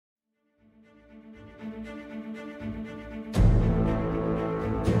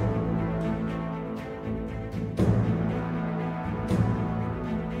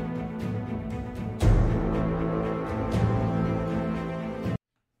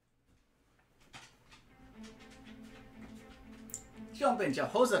something,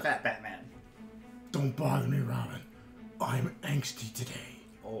 Jehoshaphat Batman. Don't bother me, Robin. I'm angsty today.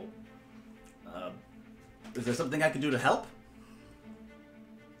 Oh. Is there something I can do to help?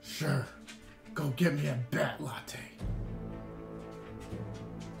 Sure. Go get me a bat latte.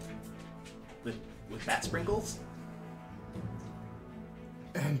 With bat sprinkles?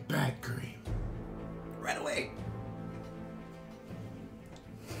 And bat cream. Right away.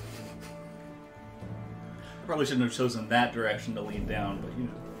 I probably shouldn't have chosen that direction to lean down, but you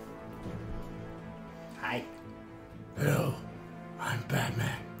know. Hi. Hello. I'm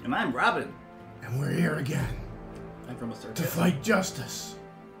Batman. And I'm Robin. And we're here again. I'm from a circus. To fight justice.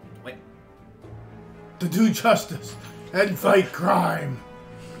 Wait. To do justice. And fight crime.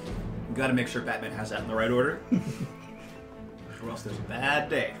 You gotta make sure Batman has that in the right order. Or else there's a bad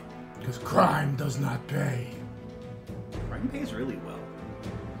day. Because crime does not pay. Crime pays really well.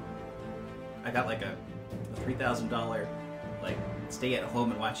 I got like a $3,000 like stay at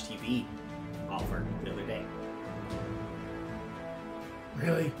home and watch TV offer the other day.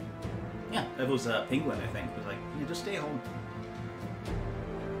 Really? Yeah, it was Penguin, I think. It was like, yeah, just stay home.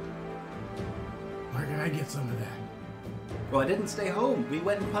 Where can I get some of that? Well, I didn't stay home. We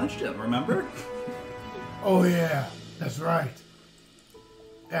went and punched him, remember? Oh yeah, that's right.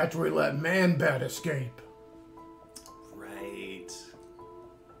 After we let Man-Bat escape. Right.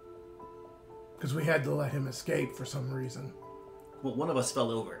 Because we had to let him escape for some reason. Well, one of us fell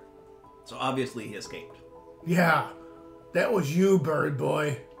over. So obviously he escaped. Yeah, that was you, bird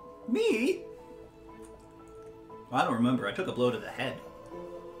boy. Me? Well, I don't remember. I took a blow to the head.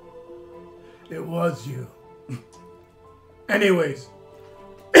 It was you. Anyways,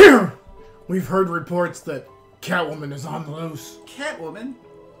 we've heard reports that Catwoman is on the loose. Catwoman?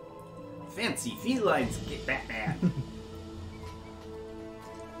 Fancy felines get Batman.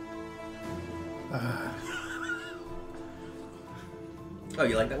 Oh,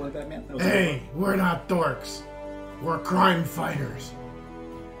 you like that one, Batman? That was Hey, we're not dorks. We're crime fighters.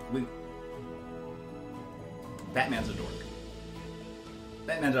 Batman's a dork.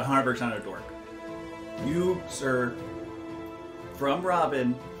 Batman's 100% a dork. You, sir, from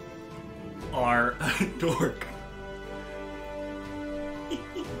Robin, are a dork.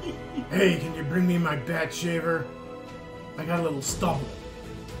 Hey, can you bring me my bat shaver? I got a little stubble.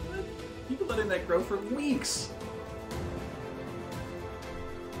 You've been letting that grow for weeks.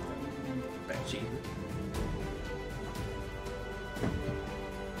 Bat shaver.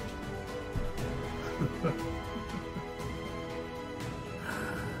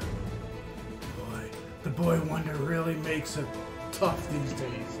 The boy wonder really makes it tough these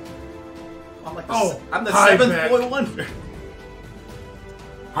days. I'm like Oh, I'm the hi, 7th Bat. boy wonder.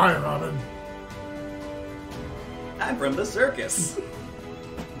 Hi, Robin. I'm from the circus.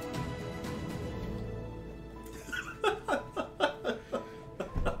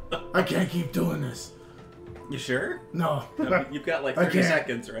 I can't keep doing this. You sure? No. You've got like I 30 can't.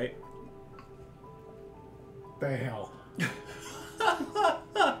 seconds, right? The hell?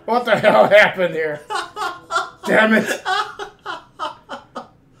 What the hell happened here? Damn it!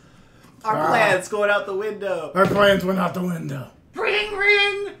 Our plan's going out the window. Our plans went out the window. Ring,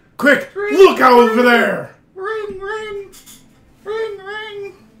 ring! Quick! Ring, Look out over there! Ring, ring! Ring,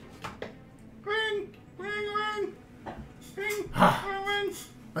 ring! Ring, ring, ring! Ring, ring, ring!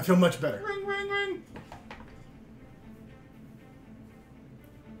 I feel much better. Ring, ring, ring!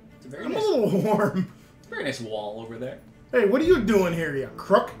 It's a very I'm a nice, little warm. very nice wall over there. Hey, what are you doing here, you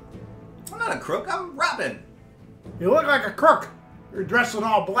crook? I'm not a crook, I'm Robin. You look like a crook. You're dressed in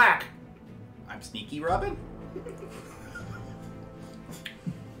all black. I'm Sneaky Robin?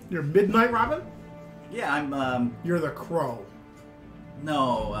 You're Midnight Robin? Yeah, I'm, You're the Crow.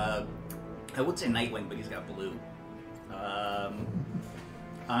 no, I would say Nightwing, but he's got blue.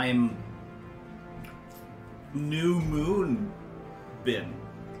 I'm New Moon Bin.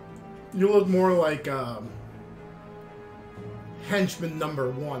 You look more like henchman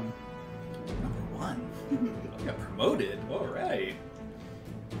number 1. Number 1? I got promoted. Alright.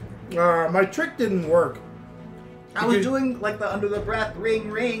 My trick didn't work. I was doing like the under the breath ring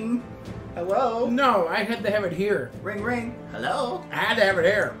ring. Hello? No, I had to have it here. Ring ring. Hello? I had to have it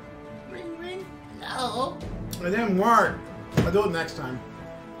here. Ring ring. Hello? It didn't work. I'll do it next time.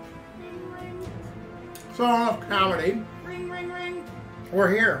 Ring ring. So enough comedy. Ring ring ring. We're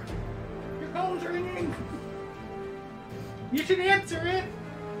here. Your phone's ringing. You should answer it.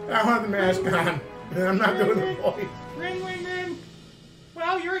 I don't have the mask on. And I'm not doing the voice. Ring ring ring.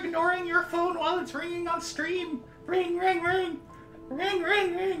 Wow, you're ignoring your phone while it's ringing on stream. Ring ring ring. Ring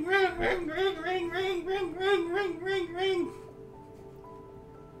ring ring ring ring ring ring ring ring ring ring ring ring.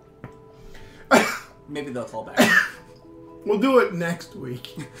 Maybe they'll call back. We'll do it next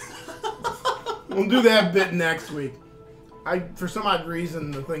week. We'll do that bit next week. For some odd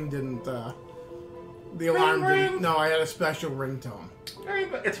reason, the thing didn't, the alarm didn't. No, I had a special ringtone.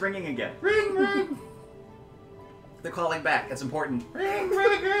 It's ringing again. Ring, ring. They're calling back. It's important. Ring,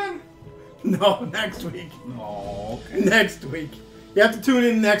 ring, ring. No, next week. Oh, okay. Next week. You have to tune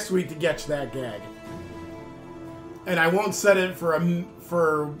in next week to catch that gag. And I won't set it for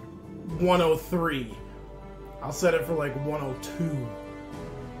 103. I'll set it for like 102.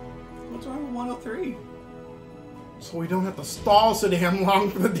 What's wrong with 103? So we don't have to stall so damn long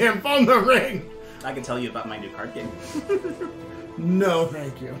for the damn phone to ring. I can tell you about my new card game. No,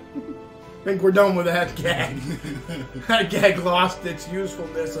 thank you. I think we're done with that gag. That gag lost its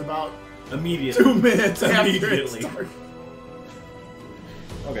usefulness about Immediately. 2 minutes after it Immediately. started.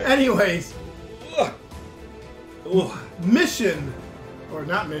 Okay. Anyways, Ugh. Ugh. mission, or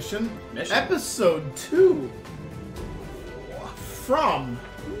not mission, Mission. episode 2 from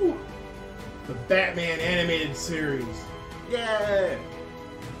the Batman animated series Yeah.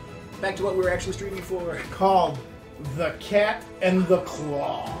 Back to what we were actually streaming for. called The Cat and the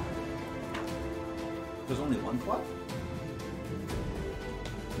Claw. There's only one claw?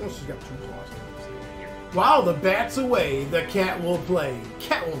 Oh, she's got 2 claws. While the bat's away, the cat will play.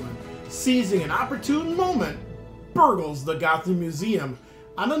 Catwoman, seizing an opportune moment, burgles the Gotham Museum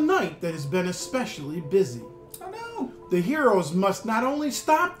on a night that has been especially busy. Oh no! The heroes must not only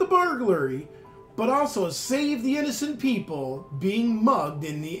stop the burglary, but also save the innocent people being mugged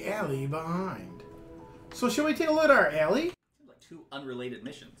in the alley behind. So shall we take a look at our alley? Seems like 2 unrelated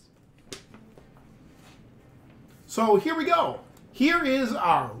missions. So here we go. Here is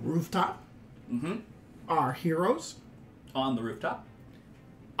our rooftop, Mm-hmm. our heroes, On the rooftop.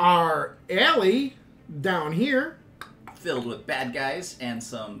 our alley down here, Filled with bad guys and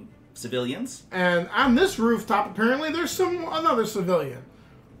some civilians. and on this rooftop apparently there's another civilian.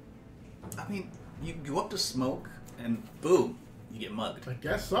 I mean, you go up to smoke and boom, you get mugged. I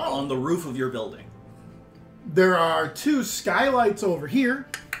guess so. On the roof of your building. There are 2 skylights over here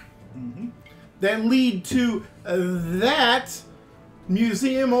that lead to that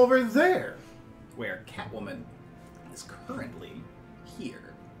museum over there. Where Catwoman is currently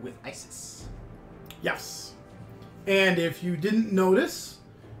here with ISIS. Yes. And if you didn't notice,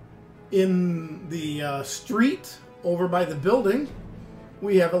 in the street over by the building,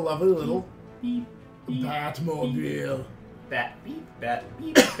 we have a lovely little Beep, beep, Batmobile. bat beep, bat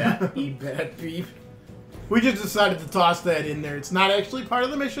beep, bat beep. Bat beep. We just decided to toss that in there. It's not actually part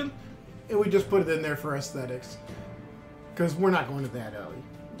of the mission, and we just put it in there for aesthetics. Because we're not going to that alley.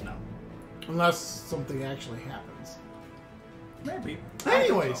 No. Unless something actually happens. Maybe.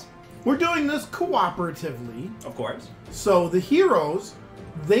 Anyways, we're doing this cooperatively. Of course. So the heroes,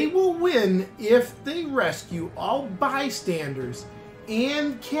 they will win if they rescue all bystanders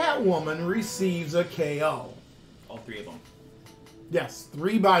and Catwoman receives a KO. All 3 of them. Yes,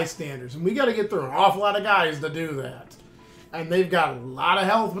 3 bystanders. And we got to get through an awful lot of guys to do that. And they've got a lot of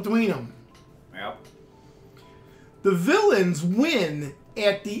health between them. Yep. The villains win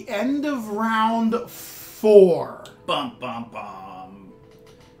at the end of round 4. Bum, bum, bum.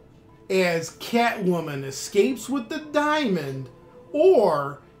 As Catwoman escapes with the diamond,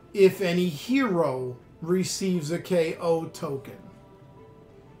 or if any hero receives a KO token.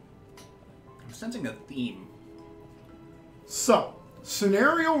 I'm sensing a theme. So,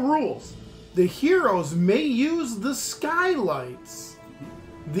 scenario rules. The heroes may use the skylights,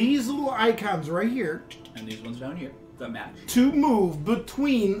 these little icons right here, And these ones down here that match. to move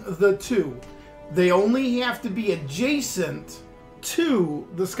between the 2. They only have to be adjacent to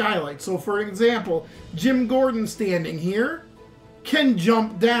the skylight. So for example, Jim Gordon standing here can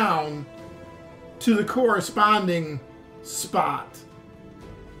jump down to the corresponding spot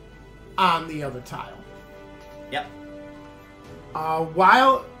on the other tile. Yep.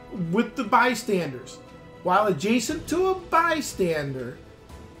 While with the bystanders, while adjacent to a bystander,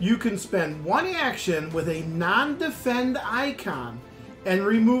 you can spend 1 action with a non-defend icon and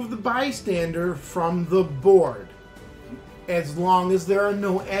remove the bystander from the board, as long as there are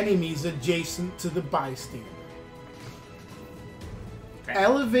no enemies adjacent to the bystander. Okay.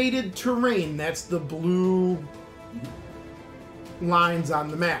 Elevated terrain, that's the blue lines on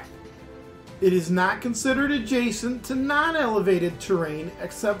the map. It is not considered adjacent to non-elevated terrain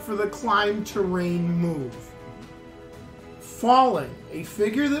except for the climb terrain move. Falling, a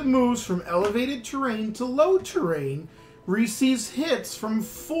figure that moves from elevated terrain to low terrain receives hits from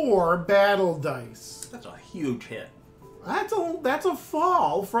 4 battle dice. That's a huge hit. That's a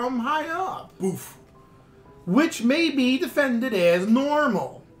fall from high up, Oof. which may be defended as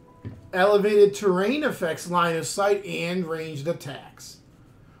normal. elevated terrain affects line of sight and ranged attacks.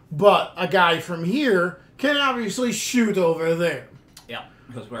 But a guy from here can obviously shoot over there. Yeah,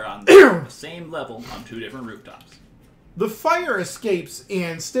 because we're on the same level on 2 different rooftops. The fire escapes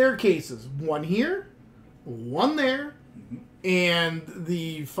and staircases, one here, one there, and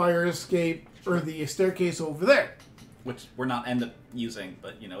the fire escape, or the staircase over there. Which we're not end up using,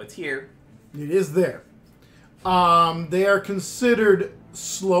 but, you know, it's here. It is there. They are considered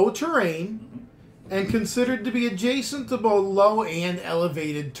slow terrain and considered to be adjacent to both low and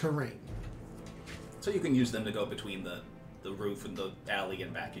elevated terrain. So you can use them to go between the roof and the alley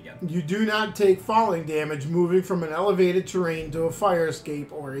and back again. You do not take falling damage moving from an elevated terrain to a fire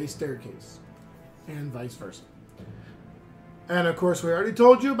escape or a staircase, and vice versa. And of course, we already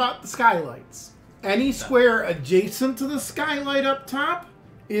told you about the skylights. Any square adjacent to the skylight up top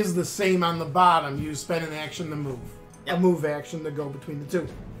is the same on the bottom. You spend an action to move. Yep. A move action to go between the two.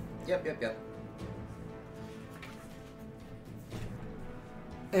 Yep.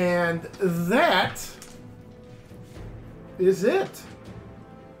 And that is it.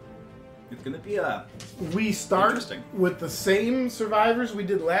 It's going to be a... We start Interesting. with the same survivors we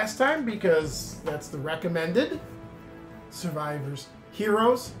did last time because that's the recommended survivors.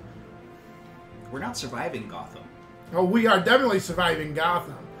 Heroes. We're not surviving Gotham. Oh, we are definitely surviving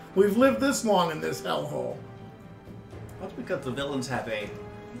Gotham. We've lived this long in this hellhole. That's because the villains have a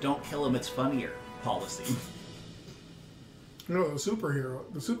 "don't kill him, it's funnier" policy. No, the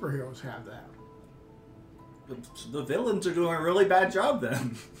superheroes have that. The villains are doing a really bad job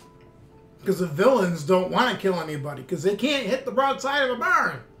then. Because the villains don't want to kill anybody because they can't hit the broadside of a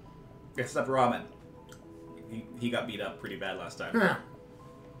barn. Except Ramen. He got beat up pretty bad last time. Yeah.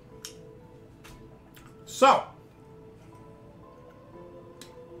 So,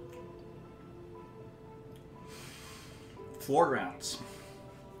 Foregrounds.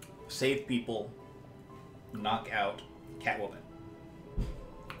 Save people. Knock out Catwoman.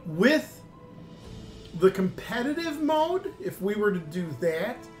 with the competitive mode, if we were to do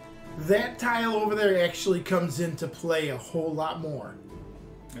that, that tile over there actually comes into play a whole lot more.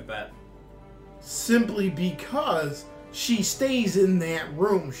 I bet. Simply because she stays in that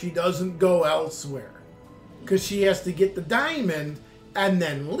room. She doesn't go elsewhere. Because she has to get the diamond and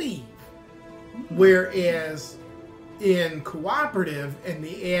then leave. Whereas in cooperative and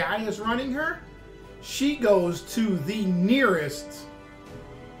the AI is running her, she goes to the nearest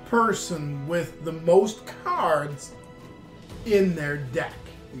person with the most cards in their deck.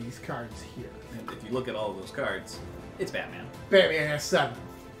 These cards here. And if you look at all of those cards, it's Batman. Batman has 7.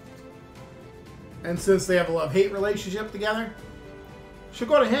 And since they have a love-hate relationship together, she'll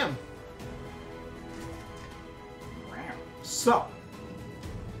go to him. So,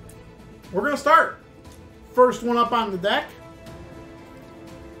 we're going to start. First one up on the deck.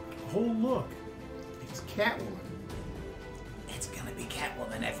 Oh, look. It's Catwoman. It's gonna be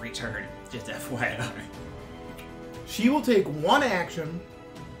Catwoman every turn, just FYI. She will take one action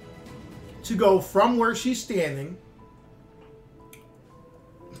to go from where she's standing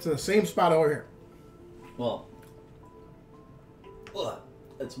to the same spot over here. Well,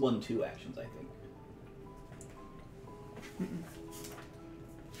 that's 1-2 actions, I think.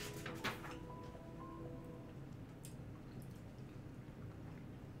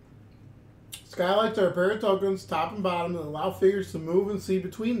 Skylights are a pair of tokens, top and bottom, that allow figures to move and see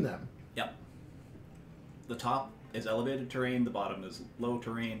between them. Yep. The top is elevated terrain, the bottom is low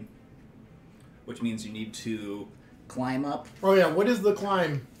terrain, which means you need to climb up. Oh yeah, what is the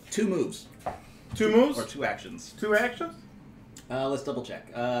climb? 2 moves. 2 moves? Or 2 actions. 2 actions? Let's double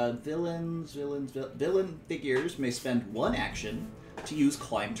check. Villain figures may spend 1 action to use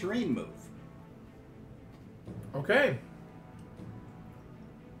climb terrain move. Okay.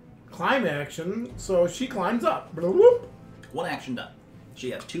 Climb action, so she climbs up. Bloop. 1 action done.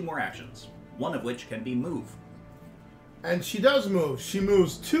 She has 2 more actions, one of which can be move. And she does move. She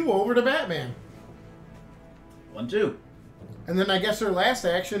moves 2 over to Batman. 1-2. And then I guess her last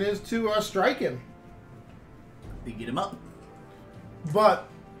action is to strike him. Beat him up. But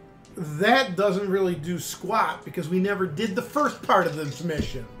that doesn't really do squat because we never did the first part of this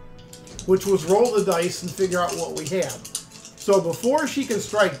mission, which was roll the dice and figure out what we have. So before she can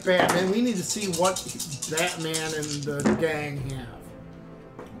strike Batman, we need to see what Batman and the gang have.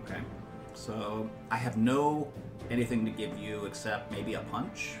 Okay. So I have anything to give you except maybe a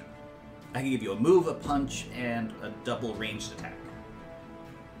punch. I can give you a move, a punch, and a double ranged attack.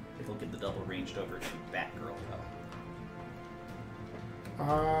 If we'll give the double ranged over to Batgirl, though.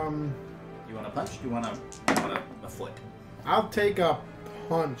 You want a punch? Do you want a foot? I'll take a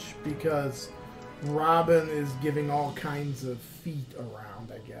punch because Robin is giving all kinds of feet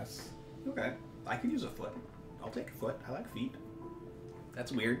around, I guess. Okay. I could use a foot. I'll take a foot. I like feet.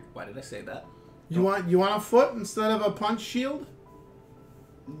 That's weird. Why did I say that? You want a foot instead of a punch shield?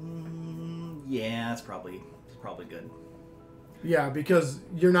 Yeah, it's probably good. Yeah, because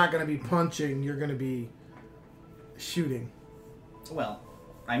you're not going to be punching. You're going to be shooting. Well,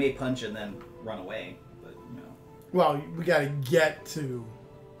 I may punch and then run away, but Well, we got to get to.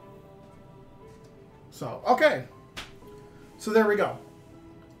 So okay. So there we go.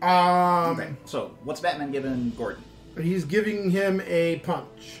 okay. So what's Batman giving Gordon? He's giving him a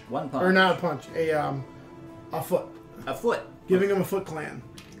punch. One punch. Or not a punch, a foot. A foot. Giving him a Foot Clan.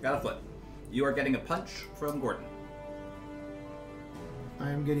 Got a foot. You are getting a punch from Gordon. I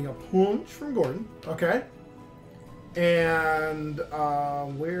am getting a punch from Gordon. Okay. And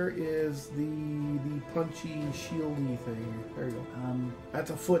where is the punchy shieldy thing? There you go. That's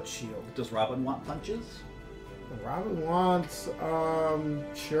a foot shield. Does Robin want punches? Robin wants,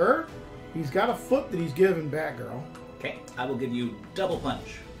 sure. He's got a foot that he's giving Batgirl. Okay, I will give you double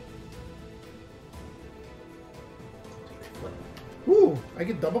punch. Ooh, I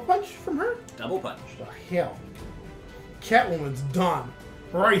get double punch from her? Double punch. The hell. Catwoman's done.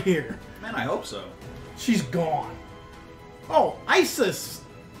 Right here. Man, I hope so. She's gone. Oh, Isis.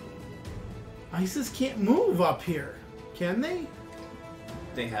 Isis can't move up here. Can they?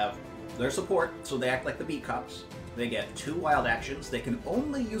 They have their support, so they act like the beat cops. They get 2 wild actions. They can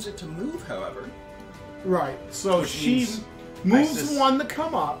only use it to move, however. Right, so Which she means moves Isis- one to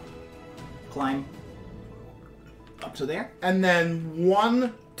come up. Climb up to there. And then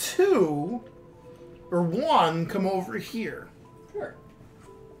 1, 2, or 1 come over here. Sure.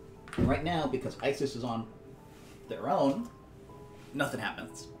 Right now, because Isis is on their own, nothing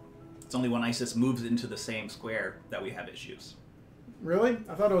happens. It's only when Isis moves into the same square that we have issues. Really?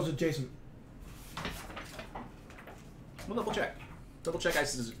 I thought it was adjacent. We'll double check. Double check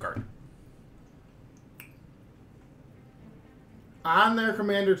Isis's card. On their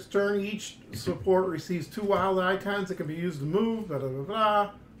commander's turn, each support receives 2 wild icons that can be used to move. Blah, blah,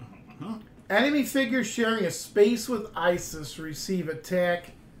 blah, blah. Enemy figures sharing a space with Isis receive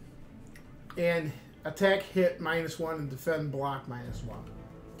attack and attack hit -1 and defend block -1.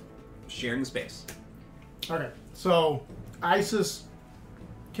 Sharing space. Okay, so Isis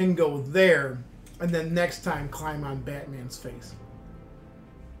can go there and then next time climb on Batman's face.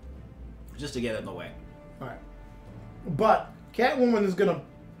 Just to get in the way. All right, but Catwoman is gonna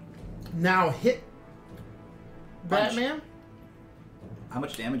now hit Punch. Batman. How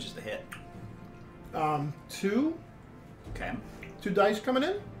much damage is the hit? 2 Okay. dice coming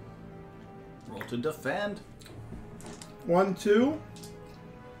in. Roll to defend. 1, 2,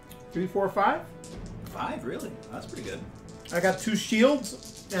 3, 4, 5. 5, really? That's pretty good. I got 2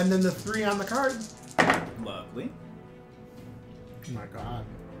 shields and then the 3 on the card. Lovely. Oh my god.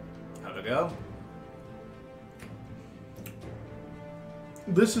 How'd it go?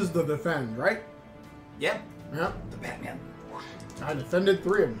 This is the defend, right? Yep. Yep. The Batman. I defended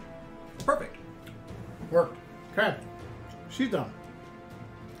 3 of them. Perfect. Worked. Okay. She's done.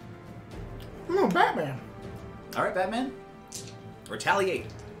 Oh, Batman. All right, Batman. Retaliate.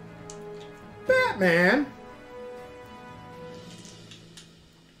 Batman.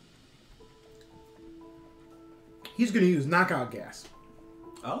 He's going to use knockout gas.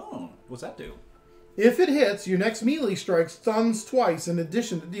 Oh, what's that do? If it hits, your next melee strike stuns twice in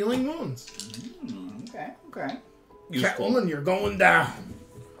addition to dealing wounds. Okay. Catwoman, you're going down.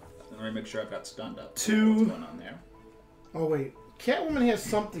 Let me make sure I've got stunned up. 2. What's going on there? Oh, wait. Catwoman has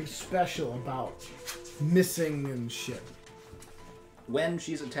something special about missing and shit. When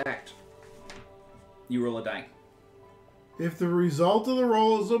she's attacked, you roll a die. If the result of the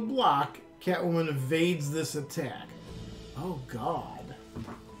roll is a block, Catwoman evades this attack. Oh, God.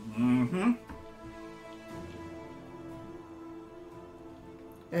 Mm-hmm.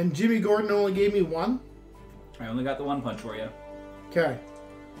 And Jimmy Gordon only gave me 1? I only got the 1 punch for you. Okay.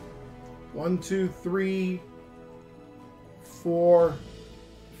 1, 2, 3, 4,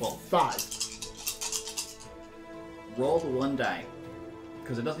 Well, 5. roll the 1 die.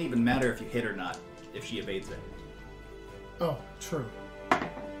 Because it doesn't even matter if you hit or not, if she evades it. Oh, true.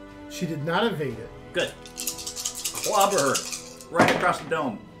 She did not evade it. Good. Clobber her. Right across the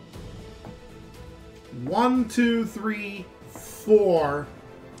dome. 1, 2, 3, 4,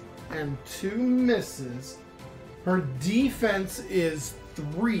 and 2 misses. Her defense is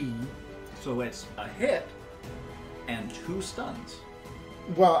 3. So it's a hit and 2 stuns.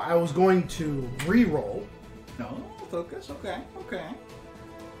 Well, I was going to re-roll. No, focus. Okay.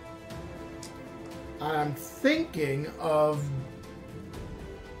 I'm thinking of...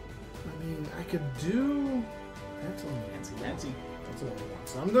 I mean, I could do... That's only... Fancy. That's only one.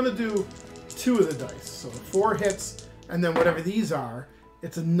 So I'm going to do 2 of the dice. So 4 hits, and then whatever these are,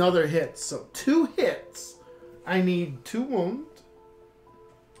 it's another hit. So 2 hits. I need 2 wounds.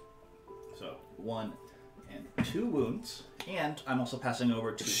 So 1 and 2 wounds. And I'm also passing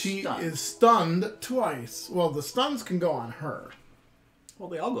over to She stun. is stunned twice. Well, the stuns can go on her. Well,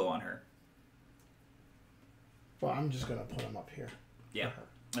 they all go on her. Well, I'm just going to put them up here. Yeah,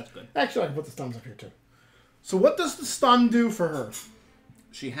 that's good. Actually, I can put the stuns up here, too. So what does the stun do for her?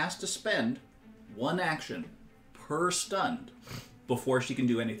 She has to spend 1 action per stunned before she can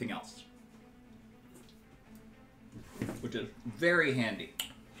do anything else. Which is very handy.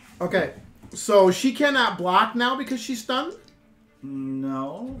 Okay, so she cannot block now because she's stunned?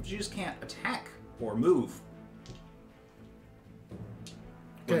 No, she just can't attack or move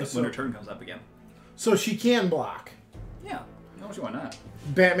when, Okay, when her turn comes up again. So she can block. Yeah, no, why not?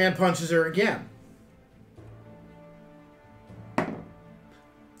 Batman punches her again.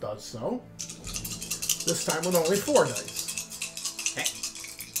 Does so. This time with only 4 dice. Okay.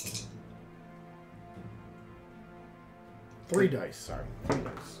 3 dice, sorry. 3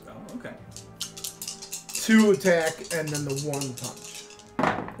 dice. Oh, okay. 2 attack and then the 1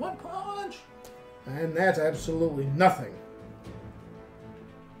 punch. 1 punch! And that's absolutely nothing.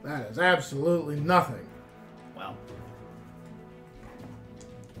 That is absolutely nothing. Well,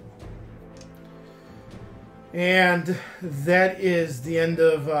 And that is the end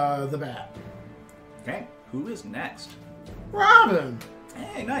of the bat. okay. Who is next? Robin!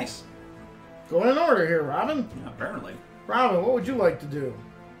 Hey, nice. Going in order here, Robin. Yeah, apparently. Robin, what would you like to do?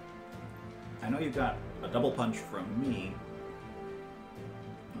 I know you've got a double punch from me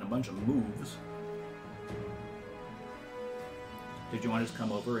and a bunch of moves. Did you want to just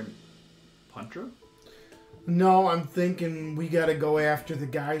come over and punch her? No, I'm thinking we gotta go after the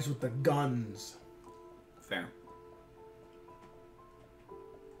guys with the guns. Fair.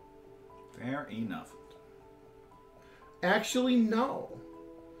 Fair enough. Actually, no.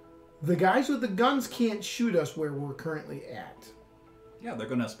 The guys with the guns can't shoot us where we're currently at. Yeah, they're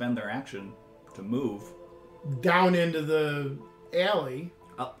going to spend their action to move Down into the alley.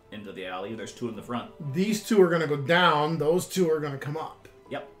 up into the alley. There's 2 in the front. These 2 are gonna go down. Those 2 are gonna come up.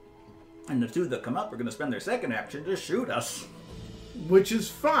 Yep. And the 2 that come up are going to spend their second action to shoot us. Which is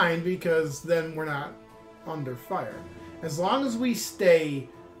fine because then we're not under fire. As long as we stay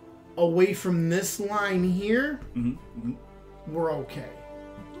away from this line here, we're okay.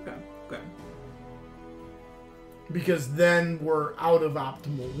 Okay, okay. Because then we're out of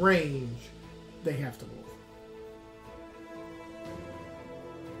optimal range. They have to move.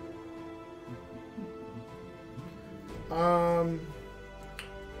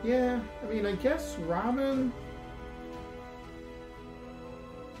 Yeah, I mean, I guess Robin...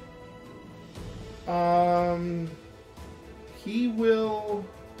 he will...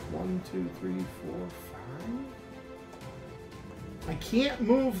 1, 2, 3, 4, 5... I can't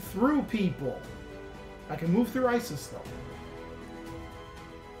move through people. I can move through ISIS, though.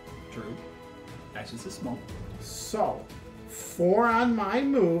 True. Isis is small. So, 4 on my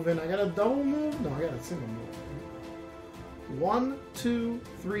move, and I got a double move? No, I got a single move. 1, 2,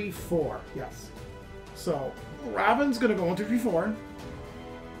 3, 4. Yes. So, Robin's going to go 1, 2, 3, 4.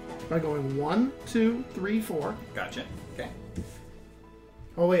 By going 1, 2, 3, 4. Gotcha. Okay.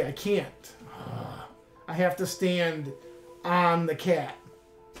 Oh, wait, I can't. I have to stand on the cat.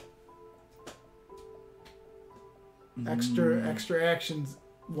 Extra actions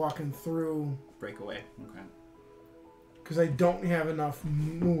walking through. Breakaway. Okay. Because I don't have enough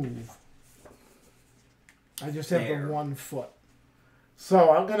move. I just have Fair. the 1 foot.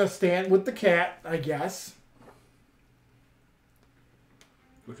 So I'm going to stand with the cat, I guess.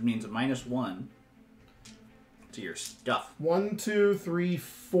 Which means a -1 to your stuff. 1, 2, 3,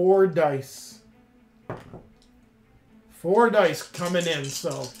 4 dice. 4 dice coming in,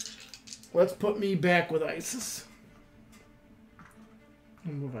 so let's put me back with ISIS.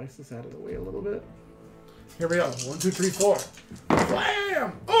 I'll move ISIS out of the way a little bit. Here we go. 1, 2, 3, 4.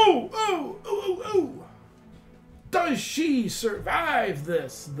 Blam! Ooh, ooh, ooh, ooh, ooh. Does she survive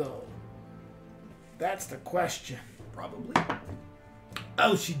this, though? That's the question. Probably.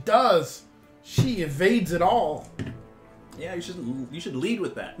 Oh, she does. She evades it all. Yeah, you should lead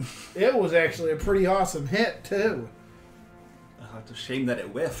with that. It was actually a pretty awesome hit, too. It's a shame that it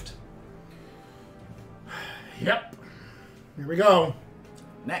whiffed. Yep. Here we go.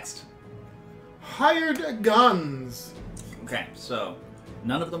 Next. Hired guns. Okay, so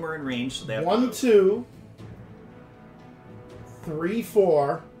none of them are in range, so they have 1, 2, 3,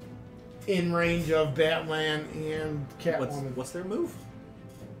 4 in range of Batman and Catwoman. What's their move?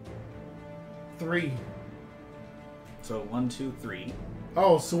 3. So So 1, 2, 3.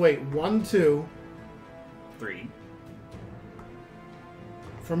 Oh, so wait. 1, 2. 3.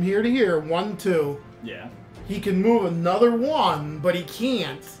 From here to here. 1, 2. Yeah. He can move another 1, but he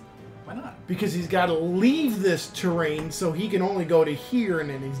can't. Why not? Because he's got to leave this terrain, so he can only go to here and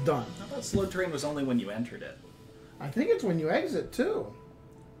then he's done. I thought slow terrain was only when you entered it. I think it's when you exit, too.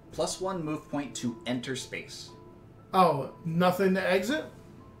 +1 move point to enter space. Oh, nothing to exit?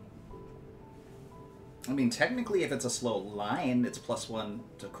 I mean, technically, if it's a slow line, it's +1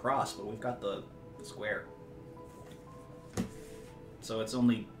 to cross, but we've got the square. So it's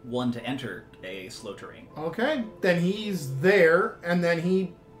only 1 to enter a slow terrain. Okay, then he's there, and then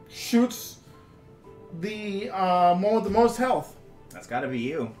he shoots the one with the most health. That's got to be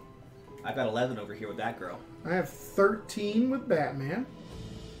you. I've got 11 over here with that girl. I have 13 with Batman,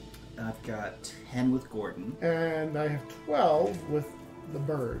 I've got 10 with Gordon. and I have 12 with the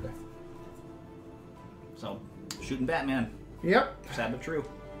bird. So, shooting Batman. Yep, Sad but true.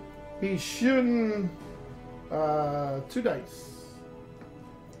 he's shooting 2 dice.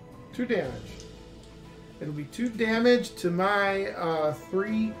 2 damage. It'll be 2 damage to my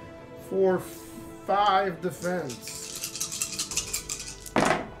 3, 4, 5 defense.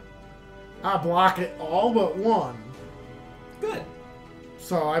 I block it all but 1. Good.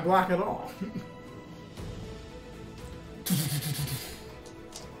 So I block it all.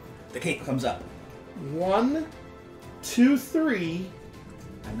 The cape comes up. 1, 2, 3.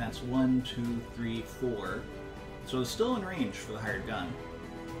 And that's 1, 2, 3, 4. So it's still in range for the hired gun.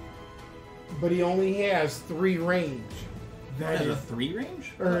 But he only has 3 range. That Has a is, 3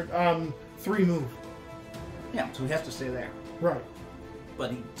 range? or 3 move. Yeah, so he has to stay there. Right. But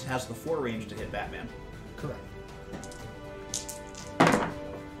he has the 4 range to hit Batman. Correct.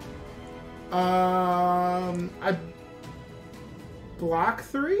 I block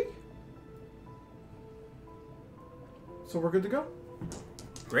 3. So we're good to go.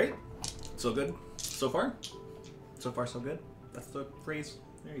 Great. So good. So far? So far, so good. That's the phrase.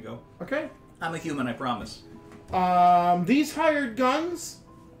 There you go. Okay. I'm a human, I promise. These hired guns,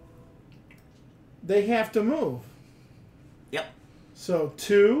 they have to move. Yep. So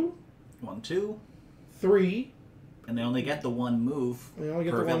 2, 1, 2. 3. And they only get the 1 move They only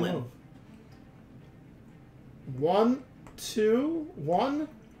get per the 1 villain. move. 1, 2, 1,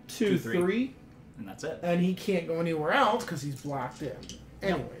 2, 2, 3. 3. And that's it. And he can't go anywhere else because he's blocked in.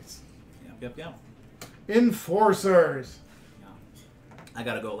 Anyways. Yep. Enforcers. Yeah. I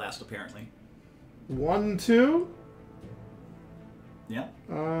gotta go last, apparently. 1, 2. Yep.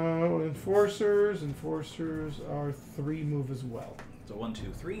 Enforcers. Enforcers are 3 move as well. So 1,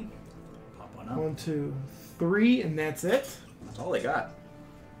 2, 3. Pop one up. 1, 2, 3, and that's it. That's all they got.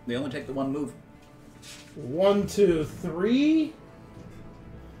 They only take the 1 move. 1, 2, 3.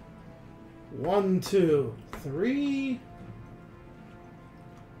 1, 2, 3.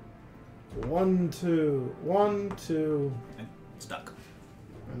 1, 2, 1, 2. And stuck.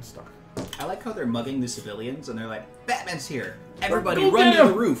 I'm stuck. I like how they're mugging the civilians and they're like, Batman's here. Everybody Go run get to the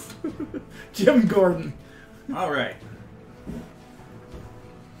him." roof. Jim Gordon. All right.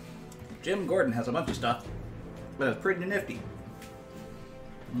 Jim Gordon has a bunch of stuff, but it's pretty nifty.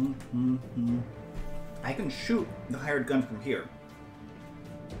 I can shoot the hired gun from here.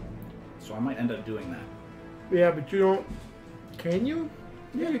 So I might end up doing that. Yeah, but you don't... Can you?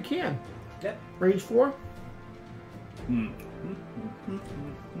 Yeah, you can. Yep. Range 4?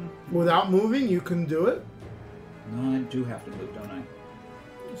 Without moving, you can do it. No, I do have to move, don't I?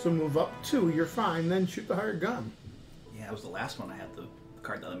 So move up 2, you're fine, then shoot the hired gun. Yeah, it was the last one I had the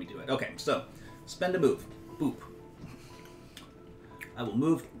card that let me do it. Okay, so spend a move. Boop. I will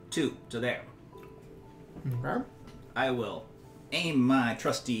move 2 to there. Okay. I will aim my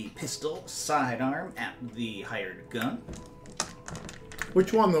trusty pistol sidearm at the hired gun.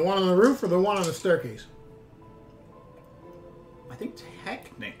 Which one? The one on the roof or the one on the staircase? I think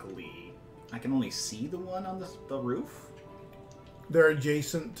technically I can only see the one on the roof. They're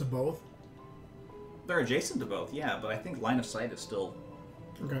adjacent to both. They're adjacent to both, yeah, but I think line of sight is still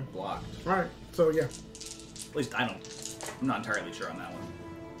Okay. blocked. Alright, so yeah. At least I'm not entirely sure on that one.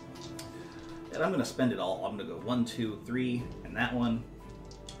 And I'm going to spend it all. I'm going to go 1, 2, 3, and that one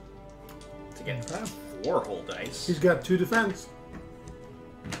to get Okay. 4 whole dice. He's got 2 defense.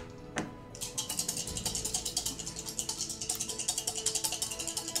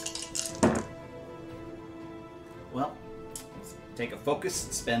 Well, let's take a focus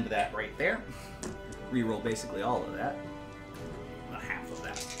and spend that right there. Reroll basically all of that. Not half of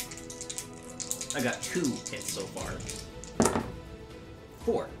that. I got 2 hits so far.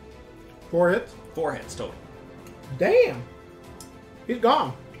 4. 4 hits. 4 hits total. Damn! He's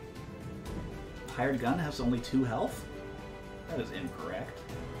gone. Hired gun has only 2 health? That is incorrect.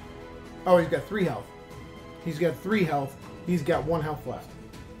 Oh, he's got 3 health. He's got 3 health. He's got 1 health left.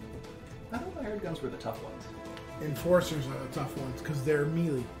 I thought the hired guns were the tough ones. Enforcers are the tough ones because they're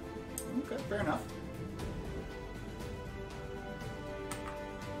melee. Okay, fair enough.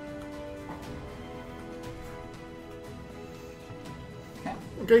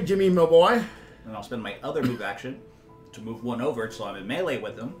 Okay, Jimmy, my boy. And I'll spend my other move action to move one over so I'm in melee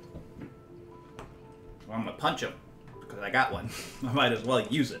with him. Or I'm going to punch him because I got one. I might as well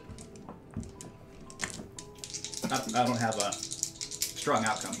use it. I don't have a strong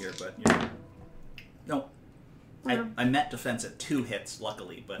outcome here, but you know. No. I met defense at 2 hits,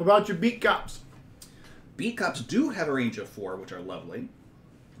 luckily. But What about your beat cops? beat cops do have a range of 4, which are lovely.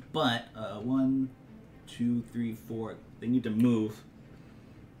 But 1, 2, 3, 4. They need to move.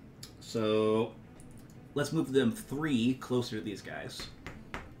 So let's move them 3 closer to these guys.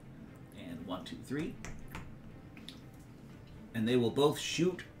 And 1, 2, 3. And they will both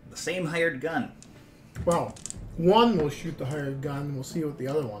shoot the same hired gun. Well, one will shoot the hired gun, and we'll see what the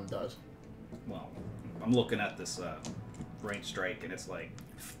other one does. Well, I'm looking at this range strike, and it's like...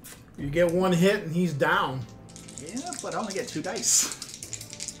 You get 1 hit, and he's down. Yeah, but I only get 2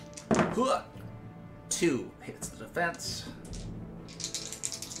 dice. 2 hits the defense.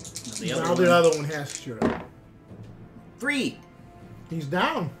 And Now the other one has to shoot him. 3! He's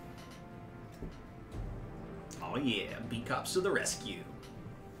down. Oh yeah, beat cops to the rescue.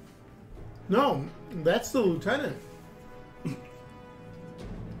 No, that's the lieutenant.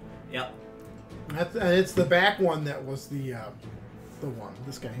 Yep. It's the back one that was the one.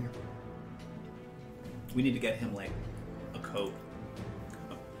 This guy here. We need to get him, like, a coat.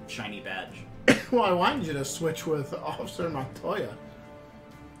 A shiny badge. Well, I wanted you to switch with Officer Montoya.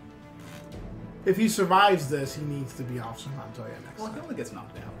 If he survives this, he needs to be Officer Montoya next Well, he time. only gets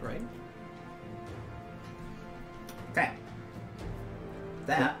knocked out, right? Okay.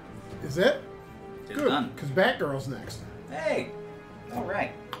 That Is it? is Good, done. because Batgirl's next. Hey!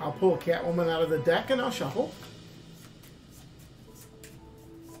 Alright. I'll pull Catwoman out of the deck and I'll shuffle.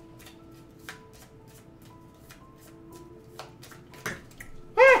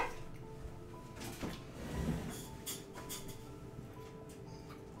 Ah!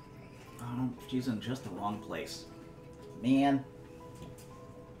 Oh, she's in just the wrong place. Man.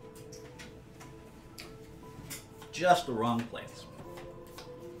 Just the wrong place.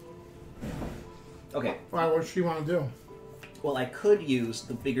 Okay. Why, what does she want to do? Well, I could use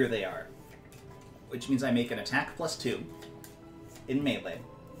the bigger they are, which means I make an attack +2 in melee,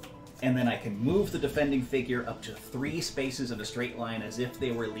 and then I can move the defending figure up to 3 spaces in a straight line as if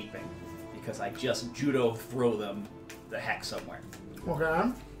they were leaping, because I just judo throw them the heck somewhere.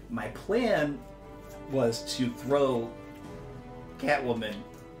 Okay. My plan was to throw Catwoman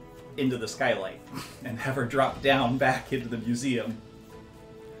into the skylight and have her drop down back into the museum,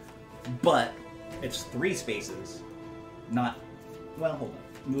 but it's 3 spaces. Not, well, hold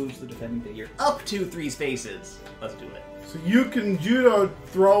on. Moves the defending figure up to 3 spaces. Let's do it. So you can judo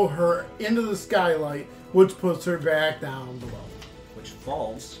throw her into the skylight, which puts her back down below. Which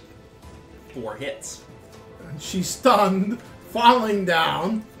falls 4 hits. And she's stunned, falling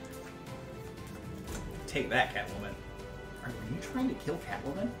down. Take that, Catwoman. Are you trying to kill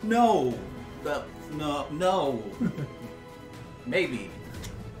Catwoman? No. No. Maybe.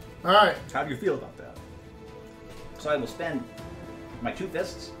 All right. How do you feel about that? So I will spend my 2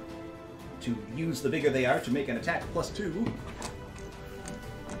 fists to use the bigger they are to make an attack +2.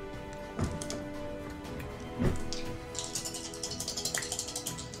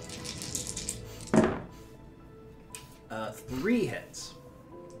 Three hits.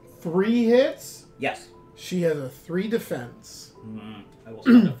 3 hits. Yes. She has a 3 defense. I will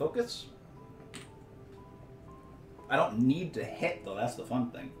spend a focus. I don't need to hit, though. That's the fun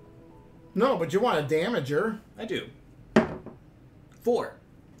thing. No, but you want to damage her. I do. 4.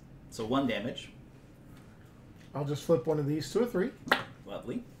 So 1 damage. I'll just flip one of these to a 3.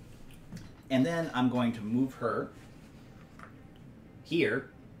 Lovely. And then I'm going to move her here.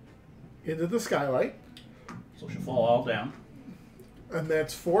 Into the skylight. So she'll fall all down. And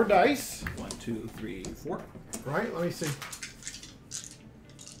that's 4 dice. 1, 2, 3, 4. Right, let me see.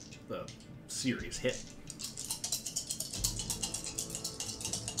 The series hit.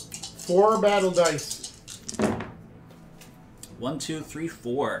 4 battle dice. 1, 2, 3,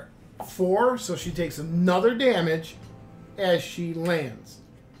 4. 4, so she takes another damage as she lands.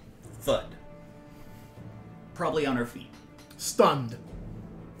 Thud. Probably on her feet. Stunned.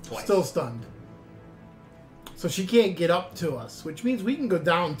 Twice. Still stunned. So she can't get up to us, which means we can go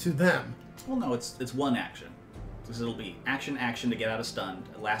down to them. Well, no, it's 1 action. So it'll be action to get out of stunned,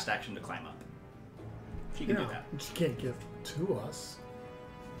 last action to climb up. She can do that. She can't get to us.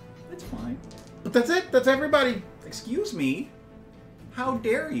 It's fine. But that's it. That's everybody. Excuse me? How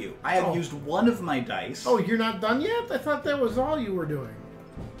dare you? I have used one of my dice. Oh, you're not done yet? I thought that was all you were doing.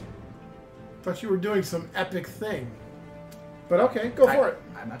 I thought you were doing some epic thing. But okay, go for it.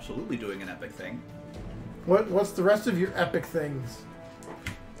 I'm absolutely doing an epic thing. What's the rest of your epic things?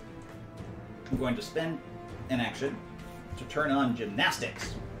 I'm going to spend an action to turn on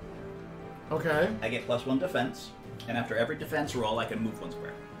gymnastics. Okay. I get +1 defense, and after every defense roll, I can move 1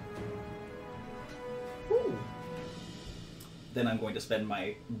 square. Ooh. Then I'm going to spend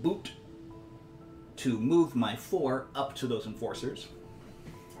my boot to move my 4 up to those enforcers,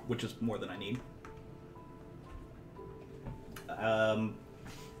 which is more than I need.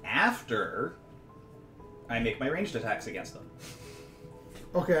 After I make my ranged attacks against them.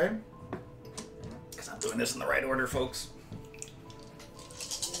 Okay. Because I'm doing this in the right order, folks.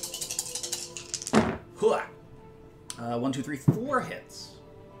 Hooah! 1, 2, 3, 4 hits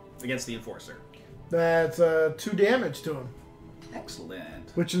against the enforcer. That's 2 damage to him.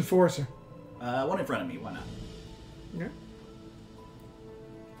 Excellent. Which enforcer? 1 in front of me, why not? Yeah.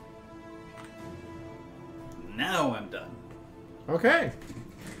 Now I'm done. Okay.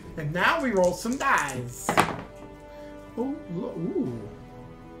 And now we roll some dice. Ooh. Ooh.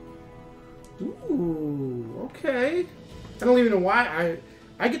 Ooh. Okay. I don't even know why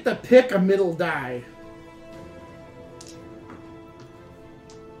I get to pick a middle die.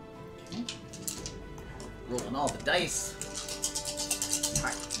 Okay. Rolling all the dice.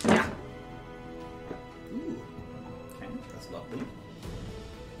 Hi. Yeah. Ooh. Okay, that's lovely.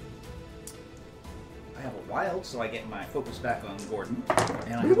 I have a wild, so I get my focus back on Gordon.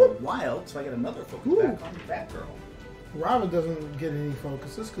 And I have a wild, so I get another focus back on Batgirl. Robin doesn't get any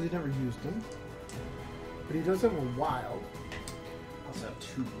focuses because he never used them. But he does have a wild. I also have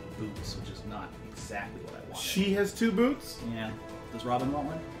 2 boots, which is not exactly what I wanted. She has 2 boots. Yeah. Does Robin want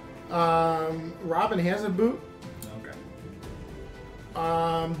one? Robin has a boot. Okay.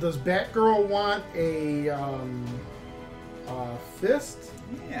 Does Batgirl want a fist?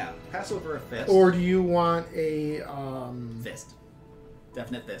 Yeah. Pass over a fist. Or do you want a fist.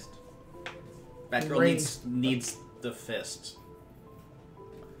 Definite fist. Batgirl needs the fist.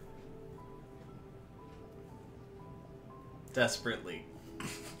 Desperately.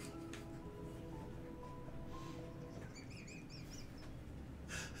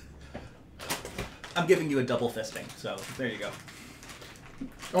 I'm giving you a double fisting, so there you go.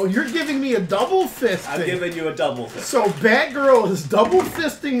 Oh, you're giving me a double fisting. I'm giving you a double fist. So Batgirl is double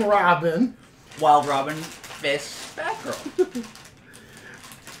fisting Robin. While Robin fists Batgirl.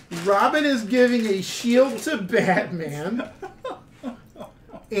 Robin is giving a shield to Batman.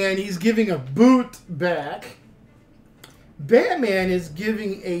 And he's giving a boot back. Batman is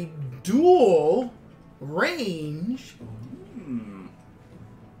giving a dual range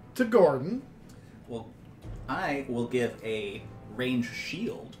to Gordon. Well, I will give a range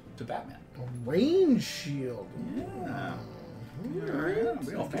shield to Batman. A range shield. Yeah. Alright.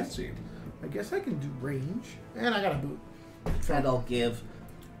 Real fancy. I guess I can do range. And I got a boot. And I'll give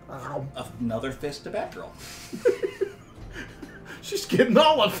another fist to Batgirl. She's getting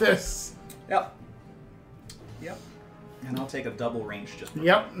all of this. Yep. Yep. And I'll take a double range just for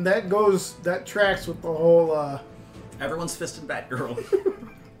Yep, that tracks with the whole, Everyone's fisting Batgirl.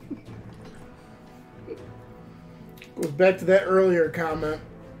 goes back to that earlier comment.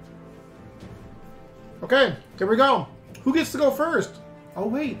 Okay, here we go. Who gets to go first? Oh,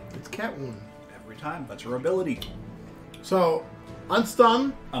 wait, it's Catwoman. Every time. That's her ability. So,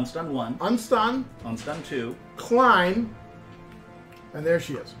 unstun, Unstun 1. unstun, Unstun 2. climb, and there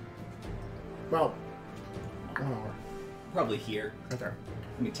she is. Well, 1 hour. Probably here. Right there.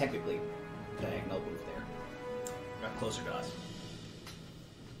 I mean, technically, diagonal move there. Got closer to us.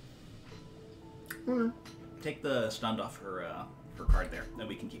 Take the stunned off her card there. Then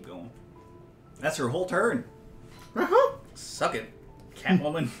we can keep going. That's her whole turn. Uh-huh. Suck it,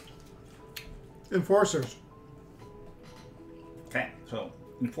 Catwoman. Enforcers. Okay, so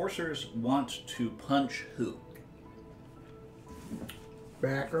enforcers want to punch who?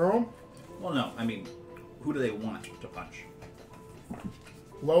 Batgirl. Well, no, I mean, who do they want to punch?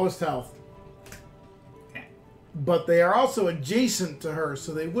 Lowest health. Okay. But they are also adjacent to her,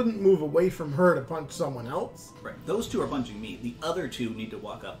 so they wouldn't move away from her to punch someone else. Right. Those 2 are punching me. The other 2 need to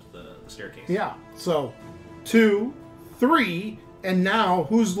walk up the staircase. Yeah. So, 2, 3, and now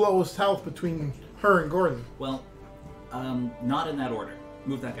who's lowest health between her and Gordon? Well, not in that order.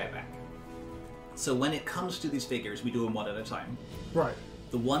 Move that guy back. So when it comes to these figures, we do them one at a time. Right.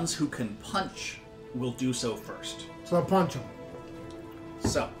 The ones who can punch will do so first. So punch him.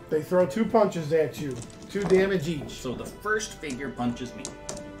 So. They throw 2 punches at you. 2 damage each. So the first figure punches me.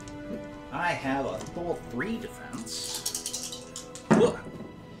 I have a full 3 defense. Whoa.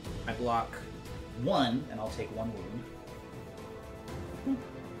 I block 1, and I'll take 1 wound.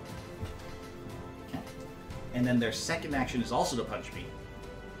 Okay. And then their second action is also to punch me,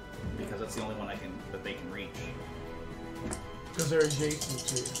 because that's the only one that they can reach. Because they're adjacent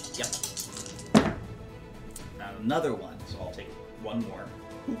to you. Yep. Now another one, so I'll take 1 more.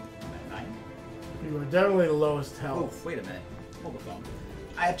 I'm at 9. You are definitely the lowest Oh, health. wait a minute. Hold the phone.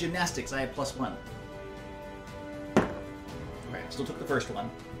 I have gymnastics. I have +1. Alright, still took the first one.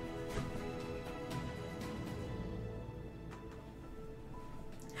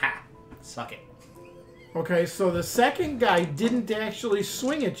 Ha! Suck it. Okay, so the second guy didn't actually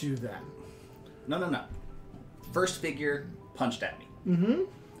swing at you then. No. First figure punched at me. Mm-hmm.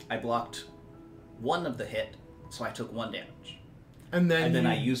 I blocked 1 of the hit, so I took 1 damage. And then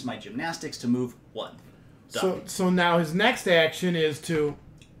I used my gymnastics to move 1. Done. So now his next action is to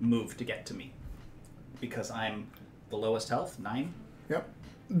Move to get to me. Because I'm the lowest health, 9. Yep.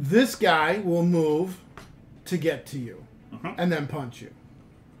 This guy will move to get to you. Mhm. And then punch you.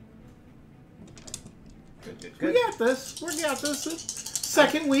 Good. We got this. We got this.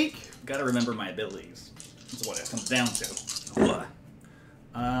 Second week. Gotta remember my abilities. That's what it comes down to.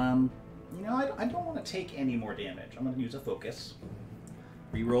 You know, I don't want to take any more damage. I'm gonna use a focus.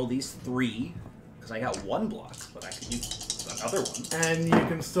 Reroll these 3, because I got 1 block, but I could use another one. And you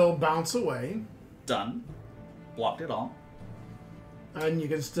can still bounce away. Done. Blocked it all. And you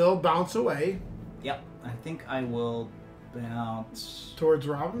can still bounce away. Yep. I think I will bounce. Towards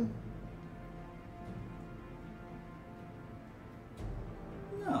Robin?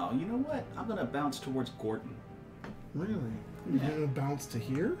 No, you know what? I'm gonna bounce towards Gordon. Really? You're Yeah. going to bounce to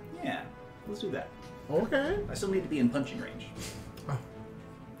here? Yeah, let's do that. Okay. I still need to be in punching range. Oh.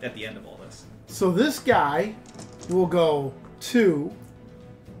 At the end of all this. So this guy will go 2,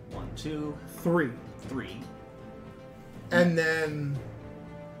 1, 2, 3. 3. And then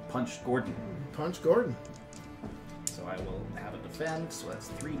Punch Gordon. punch Gordon. So I will have a defend. So that's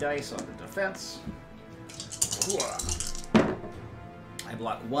 3 dice on the defense. I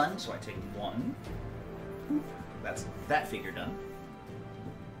block 1, so I take 1. That's that figure done.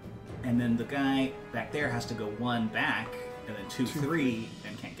 And then the guy back there has to go 1 back, and then 2, 3,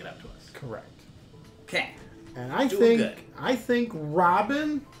 and can't get up to us. Correct. Okay. And I Doing good. think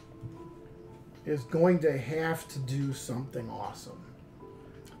Robin is going to have to do something awesome.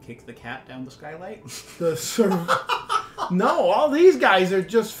 Kick the cat down the skylight. No, all these guys are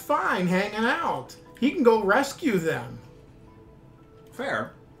just fine hanging out. He can go rescue them.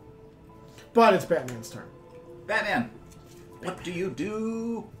 Fair. But it's Batman's turn. Batman, what do you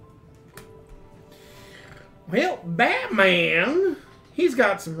do? Well, Batman, he's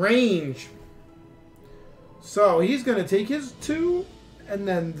got some range. So he's going to take his 2 and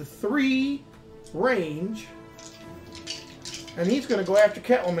then the 3 range. And he's going to go after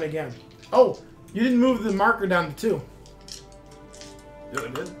Catwoman again. Oh, you didn't move the marker down to 2. Yeah, I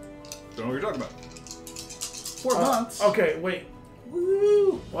did. Don't know what you're talking about. 4 months. Okay, wait.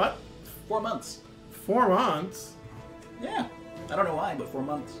 Woo! What? 4 months. 4 months? Yeah. I don't know why, but 4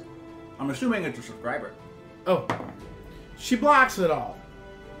 months. I'm assuming it's a subscriber. Oh. She blocks it all.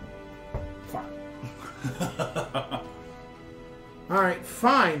 Fine. Alright,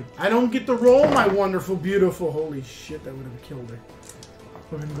 fine. I don't get to roll my wonderful, beautiful... Holy shit, that would have killed her.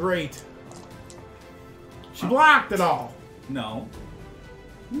 Would have been great. She blocked it all. No.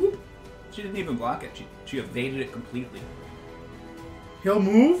 Whoop. She didn't even block it. She evaded it completely. He'll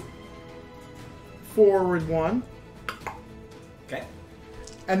move. Forward 1. Okay.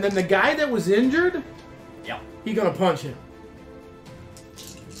 And then the guy that was injured, Yep. he's gonna punch him.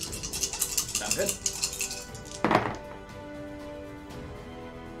 Sound good?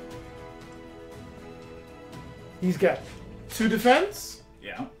 He's got 2 defense.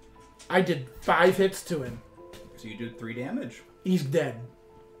 Yeah. I did 5 hits to him. So you did 3 damage. He's dead.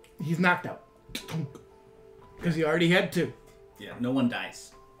 He's knocked out. Because he already had 2. Yeah, no one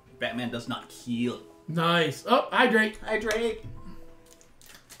dies. Batman does not heal. Nice. Oh, hydrate. Hydrate.